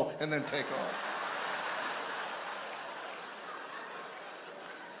 ho, ho, and then take off.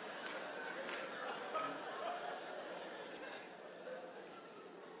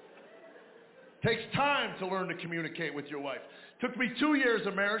 Takes time to learn to communicate with your wife. Took me 2 years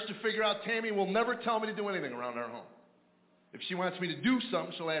of marriage to figure out Tammy will never tell me to do anything around our home. If she wants me to do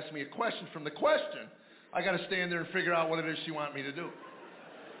something, she'll ask me a question. From the question, I got to stand there and figure out what it is she wants me to do.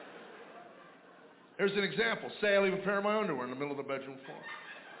 Here's an example. Say I leave a pair of my underwear in the middle of the bedroom floor,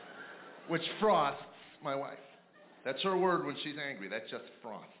 which froths my wife. That's her word when she's angry. That just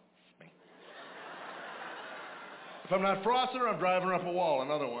froths me. If I'm not frosting her, I'm driving her up a wall.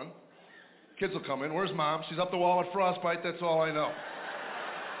 Another one. Kids will come in. Where's Mom? She's up the wall at frostbite. That's all I know.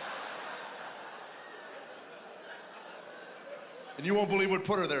 And you won't believe what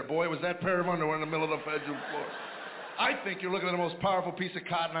put her there, boy. It was that pair of underwear in the middle of the bedroom floor. I think you're looking at the most powerful piece of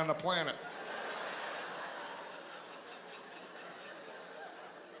cotton on the planet.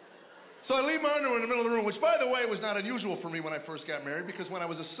 So I leave my underwear in the middle of the room, which, by the way, was not unusual for me when I first got married, because when I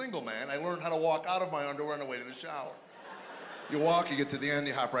was a single man, I learned how to walk out of my underwear on the way to the shower. You walk, you get to the end,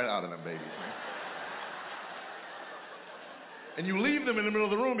 you hop right out of them, babies. And you leave them in the middle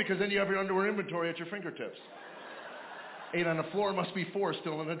of the room because then you have your underwear inventory at your fingertips. 8 on the floor, must be 4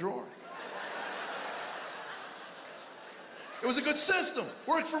 still in the drawer. It was a good system.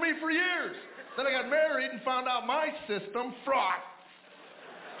 Worked for me for years. Then I got married and found out my system fraught.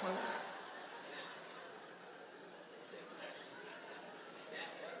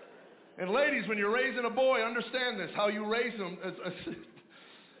 And ladies, when you're raising a boy, understand this. How you raise him,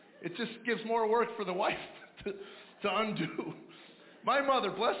 it just gives more work for the wife to undo. My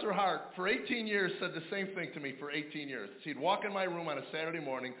mother, bless her heart, for 18 years said the same thing to me for 18 years. She'd walk in my room on a Saturday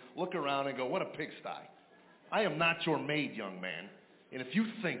morning, look around and go, what a pigsty. I am not your maid, young man. And if you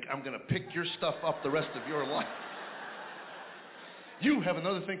think I'm going to pick your stuff up the rest of your life, you have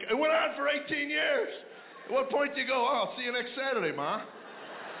another thing. It went on for 18 years. At what point do you go, oh, I'll see you next Saturday, Ma?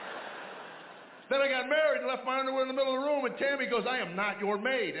 Then I got married and left my underwear in the middle of the room, and Tammy goes, I am not your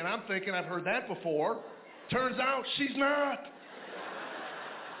maid. And I'm thinking, I've heard that before. Turns out she's not.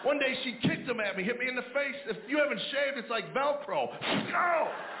 One day she kicked him at me, hit me in the face. If you haven't shaved, it's like Velcro. Go!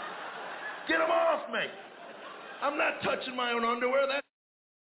 Get them off me. I'm not touching my own underwear.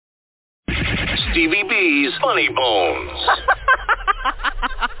 Stevie B's Funny Bones.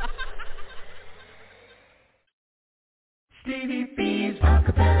 Stevie B's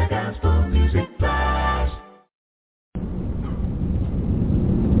Acappella Gospel Music Blast.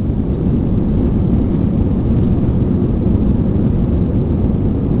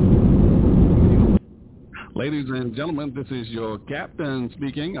 Ladies and gentlemen, this is your captain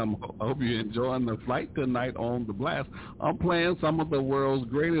speaking. I hope you're enjoying the flight tonight on The Blast. I'm playing some of the world's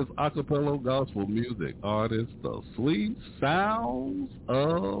greatest a cappella gospel music artists, the sweet sounds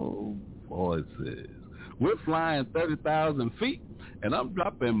of voices. We're flying 30,000 feet, and I'm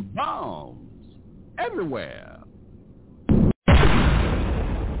dropping bombs everywhere.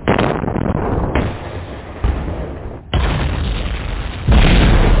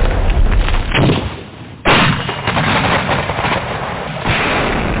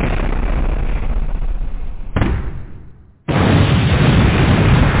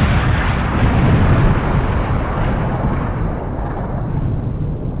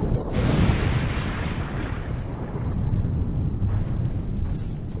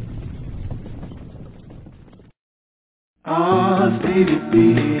 Stevie B,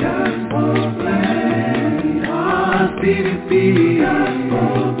 Gospel Blast. Stevie B,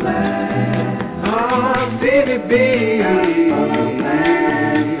 Gospel Blast. Stevie B, Gospel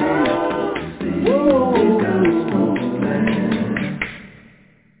Blast.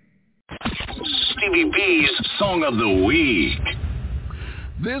 Stevie B's Song of the Week.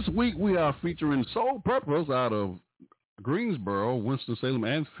 This week we are featuring Soul Purpose out of Greensboro, Winston-Salem,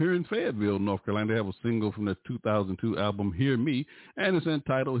 and here in Fayetteville, North Carolina. They have a single from their 2002 album, Hear Me, and it's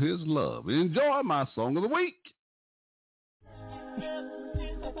entitled His Love. Enjoy my Song of the Week.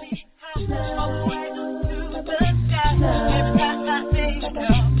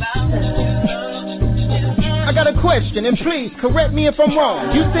 I got a question, and please correct me if I'm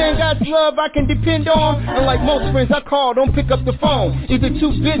wrong. You saying God's love I can depend on? And like most friends I call, don't pick up the phone. Either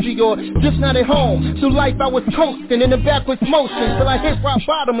too busy or just not at home. Through life I was coasting in a backwards motion till I hit rock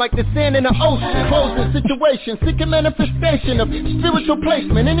bottom like the sand in the ocean. Closing situation, seeking manifestation of spiritual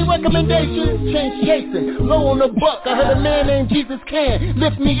placement. Any recommendations? Change chasing. Low on the buck, I heard a man named Jesus can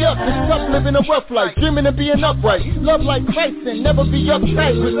lift me up. It's tough living a rough life, dreaming of being upright. Love like Christ and never be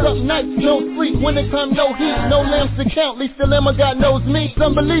uptight. With up nights, no sleep, wintertime, no heat. No lamps to count, least the Lamb of God knows me. It's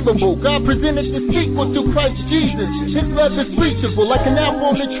unbelievable, God presented the sequel to Christ Jesus. His love is reachable, like an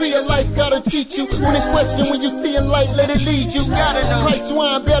apple on the tree of life, gotta teach you. When it's question, when you see in light, let it lead you. Gotta know Christ's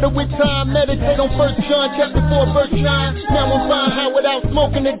wine, better with time. Meditate on 1 John chapter 4, verse 9. Now I'm fine, how without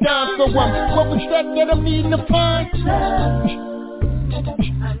smoking a dime. So what was that I'm needing to find?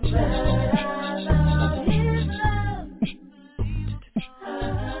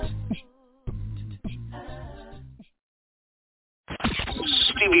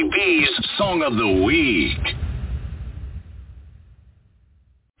 Stevie B's Song of the Week.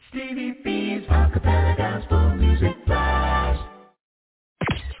 Stevie B's Acappella Gospel Music Blast.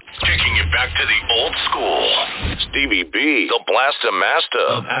 Taking you back to the old school. Stevie B, the blaster master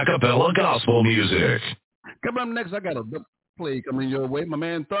of Acappella Gospel Music. Coming up next, I got a play coming your way. My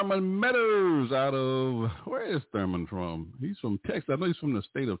man Thurman Meadows out of, where is Thurman from? He's from Texas. I know he's from the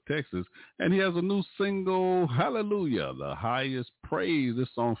state of Texas. And he has a new single, Hallelujah, The Highest Praise. This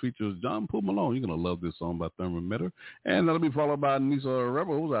song features John Paul Malone. You're going to love this song by Thurman Meadows. And that'll be followed by Nisa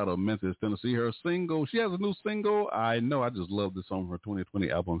Rebels out of Memphis, Tennessee. Her single, she has a new single. I know, I just love this song from her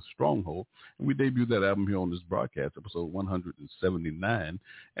 2020 album, Stronghold. And we debuted that album here on this broadcast, episode 179.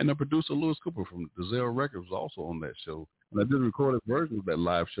 And the producer, Lewis Cooper from Gazelle Records, was also on that show. And I did a recorded version of that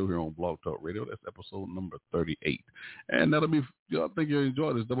live show here on Blog Talk Radio. That's episode number 38. And that'll be, I think you'll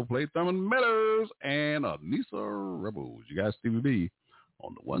enjoy this double play. Thurman Meadows and Anissa Rebels. You guys, Stevie B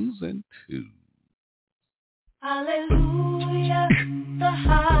on the ones and twos. Hallelujah, the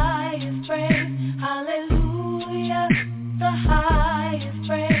highest praise. Hallelujah, the highest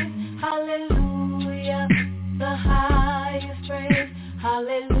praise. Hallelujah, the highest praise.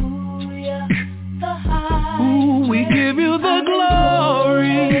 Hallelujah, the highest. Ooh, we give you the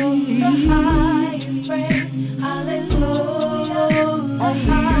glory. The highest praise. Hallelujah, the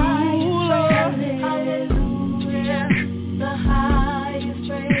highest praise. Hallelujah, the highest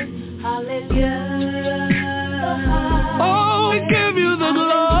praise. Hallelujah. Oh, we give you the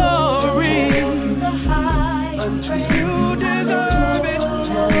glory. The highest praise. You deserve it.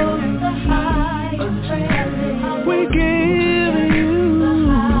 The highest praise. We give you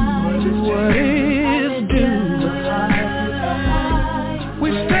what is due. We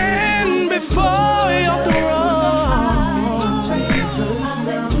stand before your throne.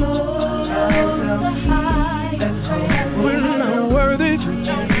 We're not worthy,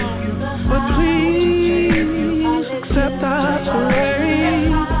 but please accept our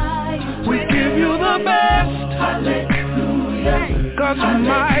praise. We give you the best. God's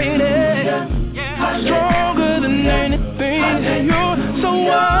mighty, stronger than anything. And you're so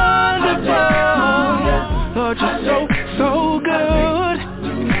wonderful. Lord, you're so good.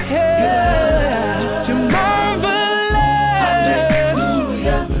 Yeah, you're marvelous.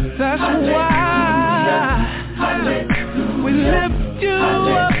 That's why we lift you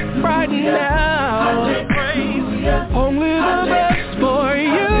up right now. Only the best for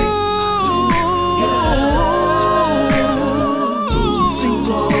you. Sing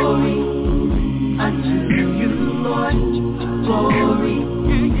glory unto you, Lord. Glory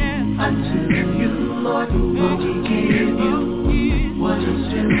unto you, Lord. For we give you what is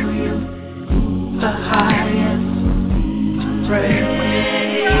due you, the highest praise.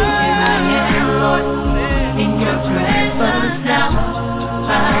 I am, Lord, in your presence now.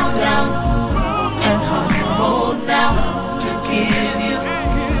 Bow down and humble now to give you,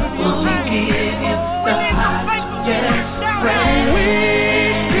 will we give you the highest praise. We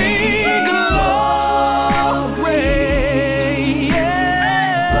sing glory, yeah.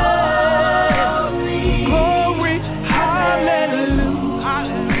 Glory, hallelujah,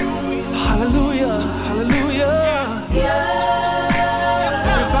 hallelujah, hallelujah.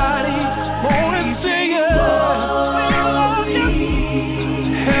 Everybody wanna sing it.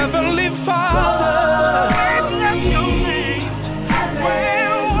 Heavenly Father,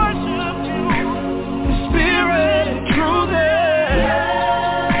 we'll worship you. Spirit and truth,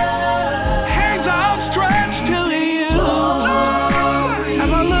 hands outstretched to you. As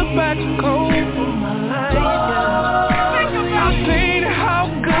I look back over my life, I've seen how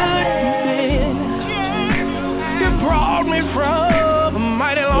good you've been. You brought me from a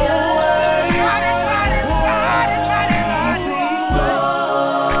mighty long way.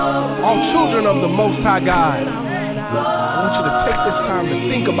 All children of the Most High God, I want you to take this time to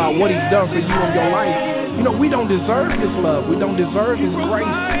think about what He's done for you in your life. You know, we don't deserve His love. We don't deserve His grace.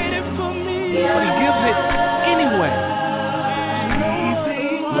 But He gives it anyway.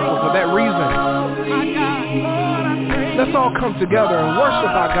 So for that reason, let's all come together and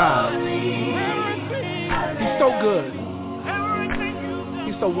worship our God. He's so good.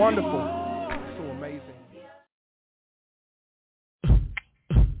 He's so wonderful. So amazing.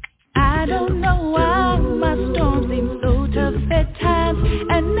 I don't know why my storm seems so tough at times,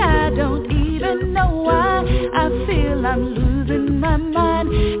 and I don't even know why I feel I'm losing my mind,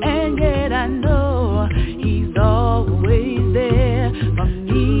 and yet I know He's always there for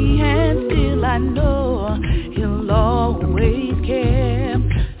me, and still I know He'll always care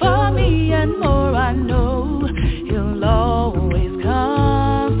for me, and more I know He'll always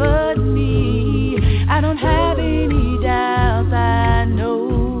comfort me. I don't have any doubts, I know.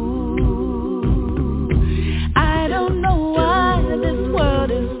 I don't know why this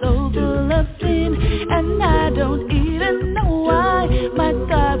world is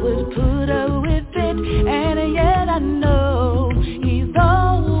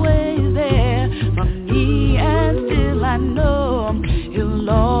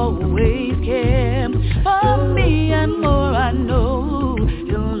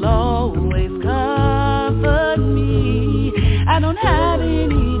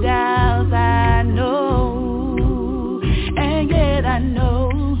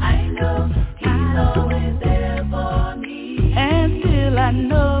I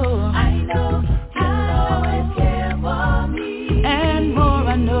know he'll always care for me. And more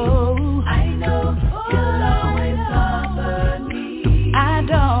I know he'll always comfort me. I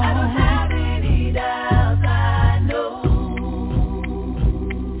don't have any doubts, I know.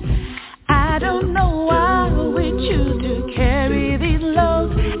 I don't know why we choose to carry these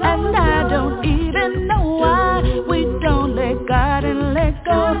loads, and I don't even know why we don't let God and let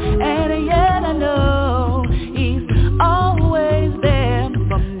go. And yet I know he's always there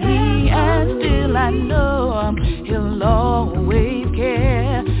for me, and still I know he'll always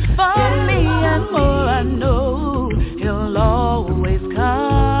care for me. And more I know he'll always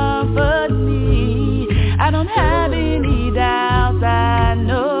comfort me. I don't have any doubts, I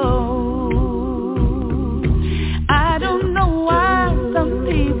know. I don't know why some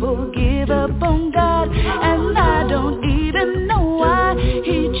people give up on God, and I don't even know why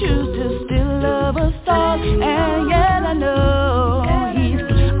he chooses to still love us all. And yet I know he's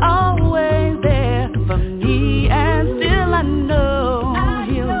always there for me, and still I know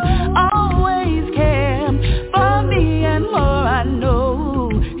he'll always care for me. And more I know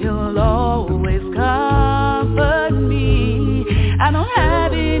he'll always comfort me. I don't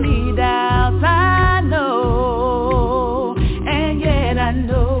have any doubts, I know. And yet I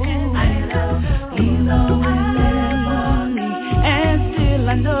know he's always there for me, and still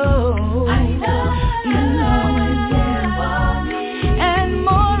I know he'll always care for me. And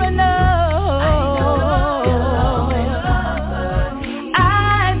more I know he'll always comfort me. I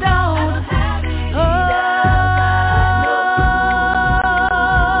don't have any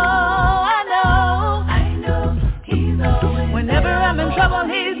I know he's always whenever I'm in trouble,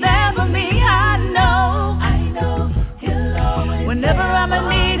 he's there for me. I know he'll always whenever I'm in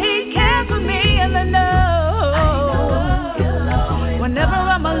need, he cares for me. And I know he'll always whenever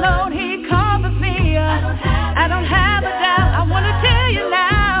I'm alone, he comforts me. I don't have a doubt. I want to tell you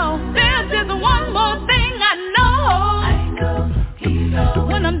now, there's just one more thing I know he's always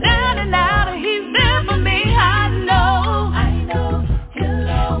when I'm down and out, he's there for me. I know he'll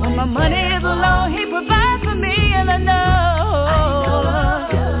always when my money is low, he provides for me. And I know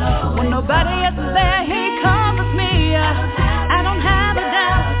when nobody else is there, he comforts me. I don't have a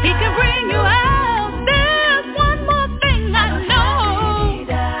doubt, he can bring you out. There's one more thing I know.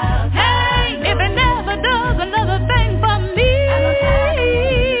 Hey, if he never does another thing for me,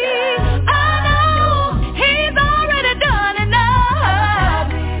 I know he's already done enough.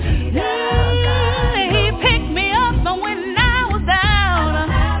 He picked me up when I was down.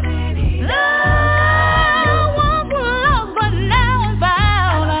 I was lost, but now I'm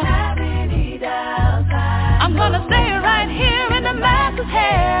found. I'm gonna stay right here in the master's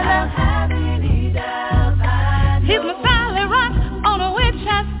hand. He's my solid rock on which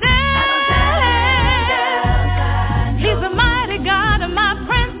I stand. He's the mighty God and my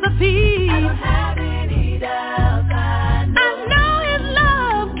Prince of Peace. I know his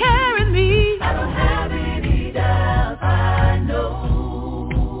love carries me. I don't have any doubts, I know.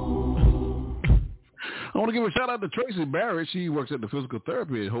 I want to give a shout out to Tracy Barrett. She works at the physical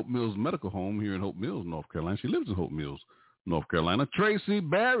therapy at Hope Mills Medical Home here in Hope Mills, North Carolina. She lives in Hope Mills, North Carolina. Tracy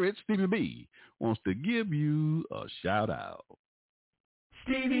Barrett, Stevie B, wants to give you a shout out.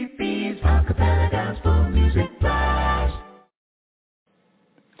 Stevie B's Acappella Gospel Music Blast.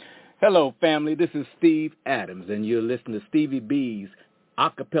 Hello, family. This is Steve Adams, and you're listening to Stevie B's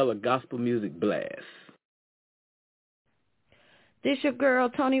Acappella Gospel Music Blast. This your girl,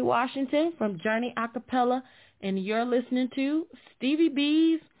 Tony Washington from Journey Acappella, and you're listening to Stevie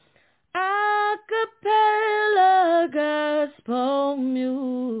B's Acappella Gospel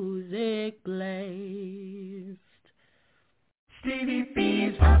Music Blast. Stevie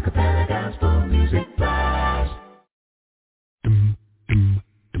B's Acappella Gospel Music Blast.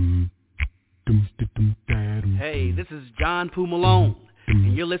 Hey, this is John Poo Malone,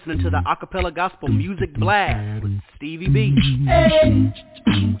 and you're listening to the Acappella Gospel Music Blast with Stevie B. Hey.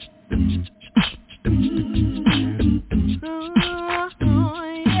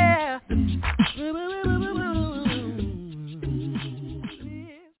 Yeah.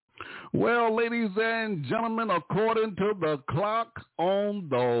 Well, ladies and gentlemen, according to the clock on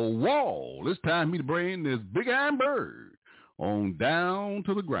the wall, it's time for me to bring this big iron bird on down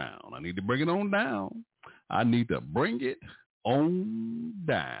to the ground. I need to bring it on down. I need to bring it on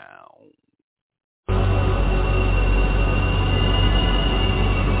down.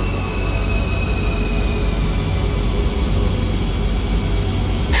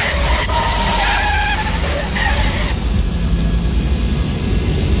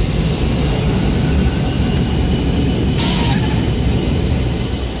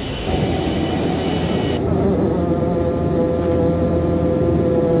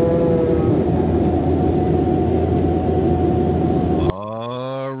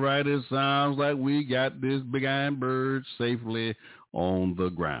 we got this big iron bird safely on the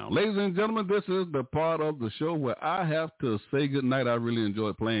ground. Ladies and gentlemen, this is the part of the show where I have to say goodnight. I really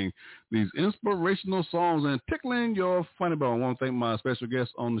enjoy playing these inspirational songs and tickling your funny bone. I want to thank my special guest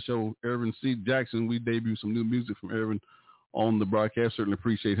on the show, Ervin C. Jackson. We debuted some new music from Ervin on the broadcast. Certainly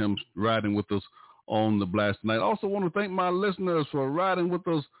appreciate him riding with us on the blast tonight. Also want to thank my listeners for riding with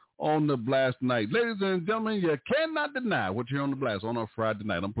us on the blast tonight. Ladies and gentlemen, you cannot deny what you hear on the blast on a Friday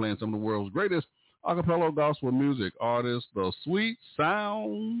night. I'm playing some of the world's greatest acapella gospel music artists, the sweet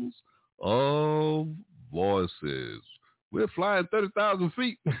sounds of voices. We're flying 30,000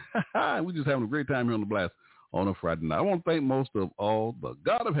 feet. We're just having a great time here on the blast on a Friday night. I want to thank most of all the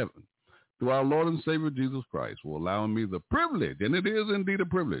God of heaven, through our Lord and Savior Jesus Christ, for allowing me the privilege, and it is indeed a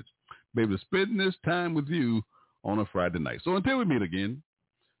privilege, baby, to spend this time with you on a Friday night. So until we meet again,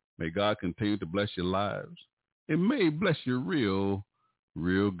 may God continue to bless your lives. It may bless you real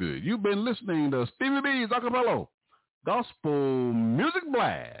good. You've been listening to Stevie B's Acappella Gospel Music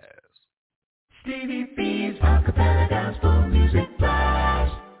Blast. Stevie B's Acappella Gospel Music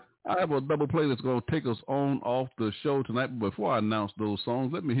Blast. I have a double play that's going to take us on off the show tonight. But before I announce those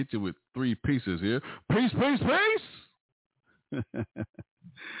songs, let me hit you with 3 pieces here. Peace, peace, peace.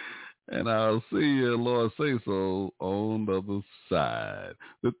 And I'll see you, Lord say so, on the other side.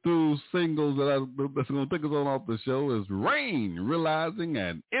 The 2 singles that's going to take us on off the show is Rain, Realizing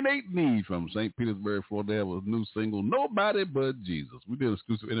an Innate Need from St. Petersburg, Florida. They have a new single, Nobody But Jesus. We did an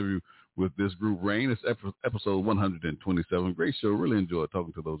exclusive interview with this group, Rain. It's episode 127. Great show. Really enjoyed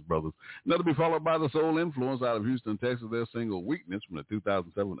talking to those brothers. And that'll be followed by the Soul Influence out of Houston, Texas. Their single, Weakness, from the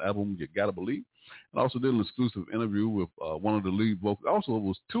 2007 album, You Gotta Believe. And also did an exclusive interview with one of the lead vocals. Also, it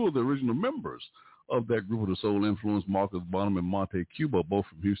was 2 of the original members of that group of the Soul Influence, Marcus Bonham and Monte Cuba, both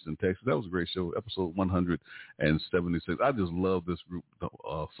from Houston, Texas. That was a great show, episode 176. I just love this group,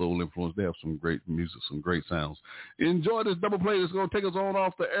 Soul Influence. They have some great music, some great sounds. Enjoy this double play that's going to take us on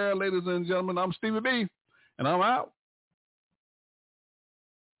off the air, ladies and gentlemen. I'm Stevie B, and I'm out.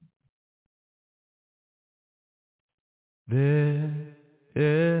 There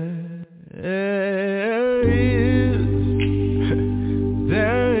is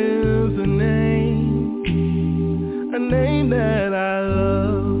a name that I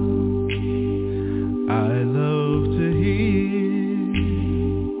love to hear,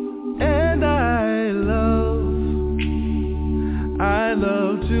 and I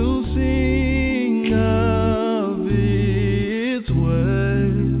love to sing of its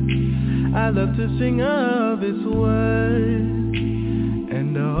words. I love to sing of its words,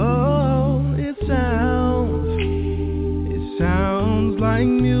 and oh, it sounds like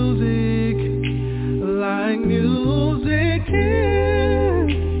music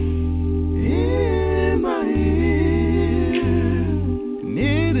in my ear, and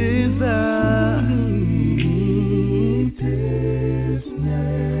it is the sweetest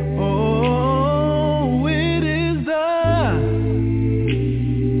name. Oh, it is the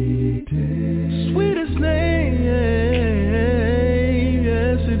sweetest name.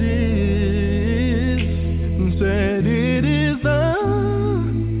 Yes, it is. Said it is the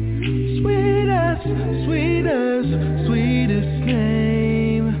sweetest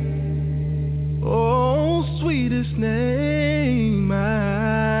name. Oh, sweetest name.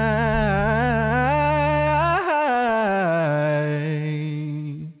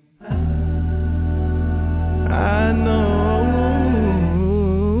 I know.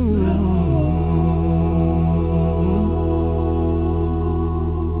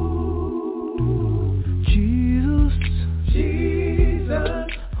 Jesus,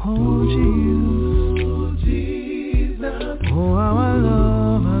 oh Jesus, oh how I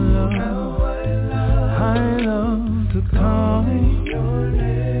love to call your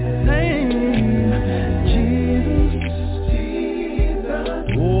name, Jesus,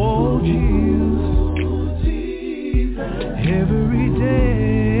 oh Jesus, every day,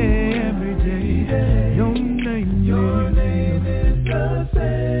 your name is the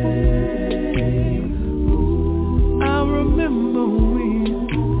same. I remember when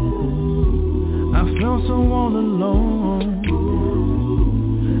I felt so all alone.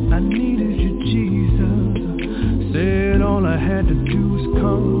 I needed you, Jesus. Said all I had to do was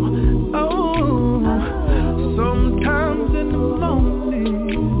come. Oh, sometimes in the morning,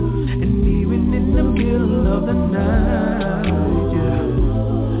 and even in the middle of the night, yeah,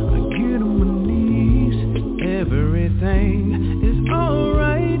 I get on my knees. Everything is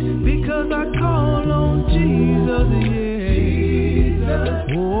alright because I call on Jesus, yeah.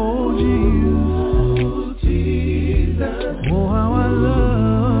 Oh, Jesus, oh how I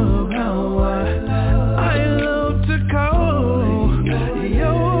love to call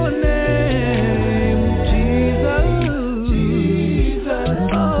your name.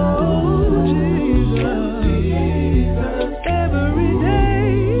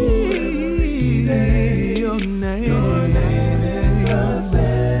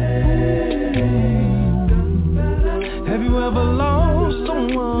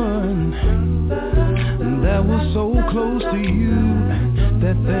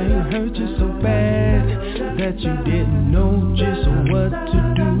 everything hurt you so bad that you didn't know just what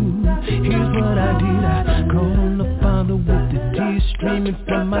to do. Here's what I did, I called on the Father with the tears streaming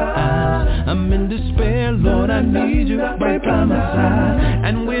from my eyes. I'm in despair, Lord, I need you right by my side.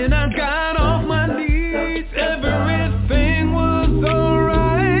 And when I got off my knees, everything was alright.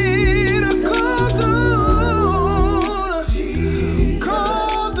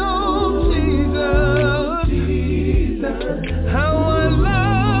 Called on Jesus. How I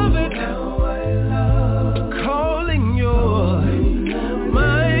love it, calling your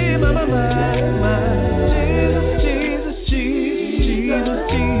my Jesus, Jesus.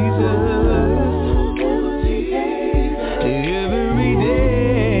 Every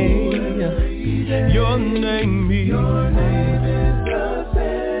day, your name is the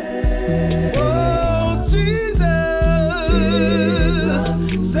same. Oh, Jesus,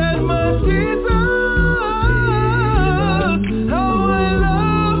 said my Jesus.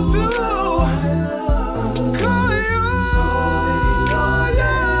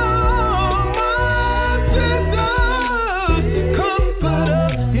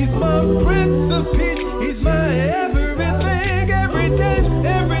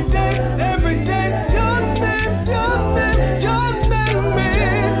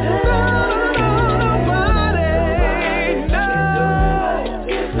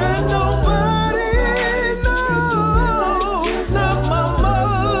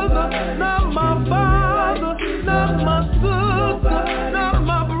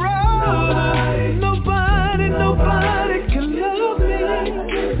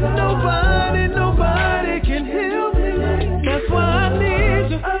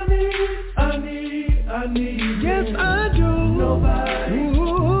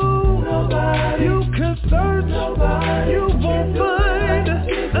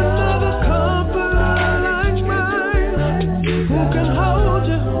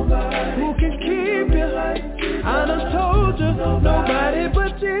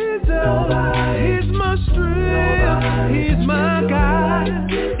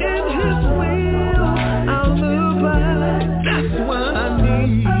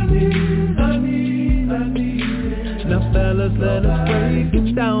 Let us break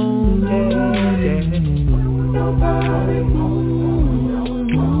it down, yeah. Nobody,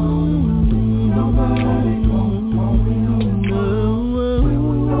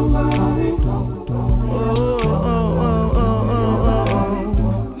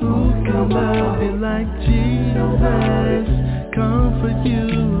 who can love you like Jesus, comfort you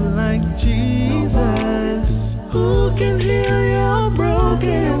like Jesus, who can heal your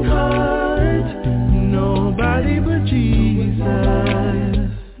broken heart? Nobody but Jesus.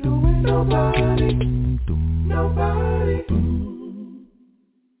 Nobody.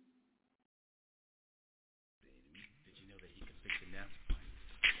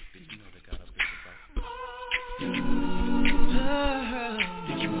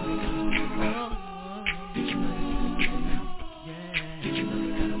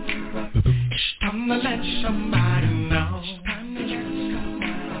 It's time to let somebody know.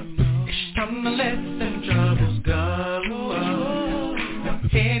 It's time to let them troubles go. Your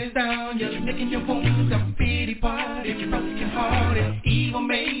head is down, you're licking your wounds, a pity party, broken hearted, evil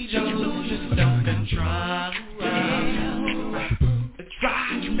made you lose your self-control. Try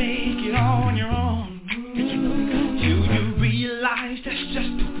to make it on your own. Do you realize that's just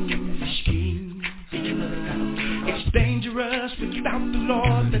a foolish scheme? It's dangerous without the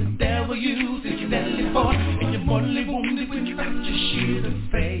Lord. The devil uses your belly for, and you're mortally wounded without your shield of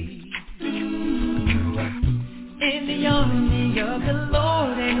faith. In the army of the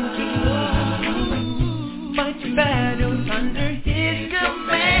Lord and King, fight your battles under His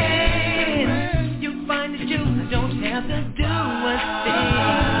command. You'll find that you don't have to do a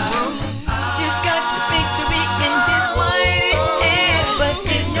thing. You've got the victory in His mighty hand, but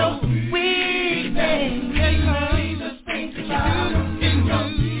in your weakness, Jesus thinks about in your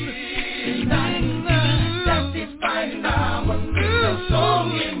weakness. That's His fighting power, no song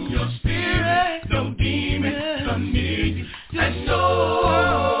in your spirit, no demon come near you, and so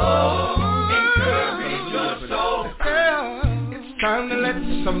encourage your soul. It's time to let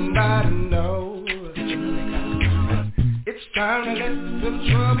somebody know. It's time to let the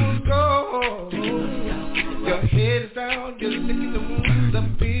troubles go. Your head is down, you're licking the wounds, the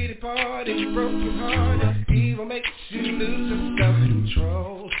pity party, broken heart, evil makes you lose your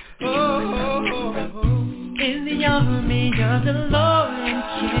self-control. In the army of the Lord and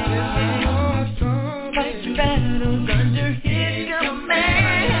King, fight your battles under His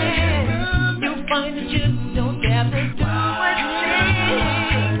command. You'll find that you don't have to do a thing.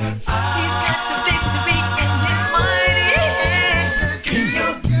 He's got the victory in His mighty hand. In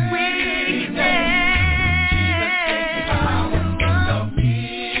your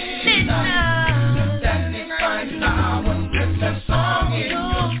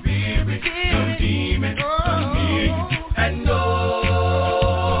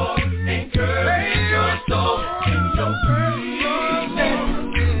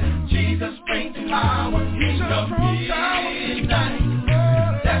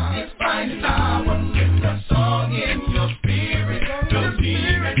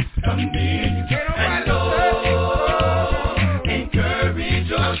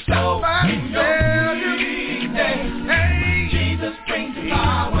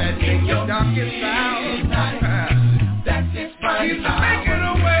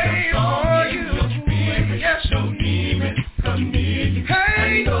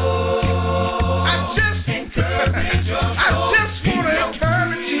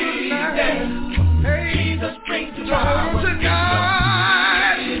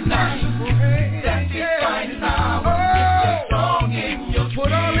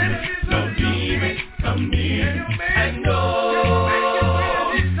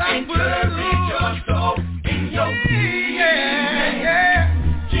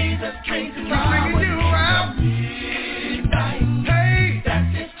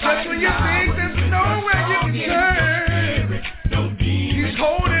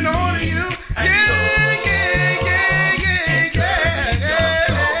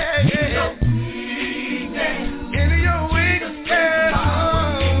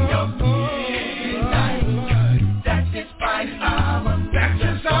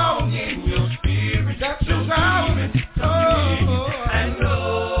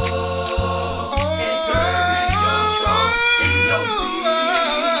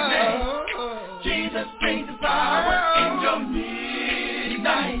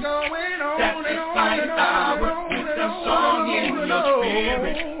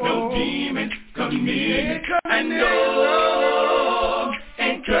no demons come near, and no,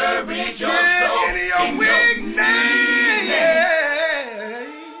 encourage your soul in your weakness.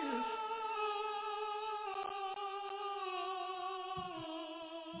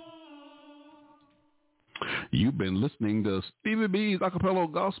 You've been listening to Stevie B's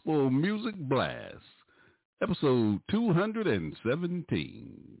Acappella Gospel Music Blast, episode 217.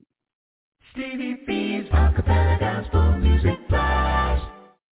 Stevie B's Acappella Gospel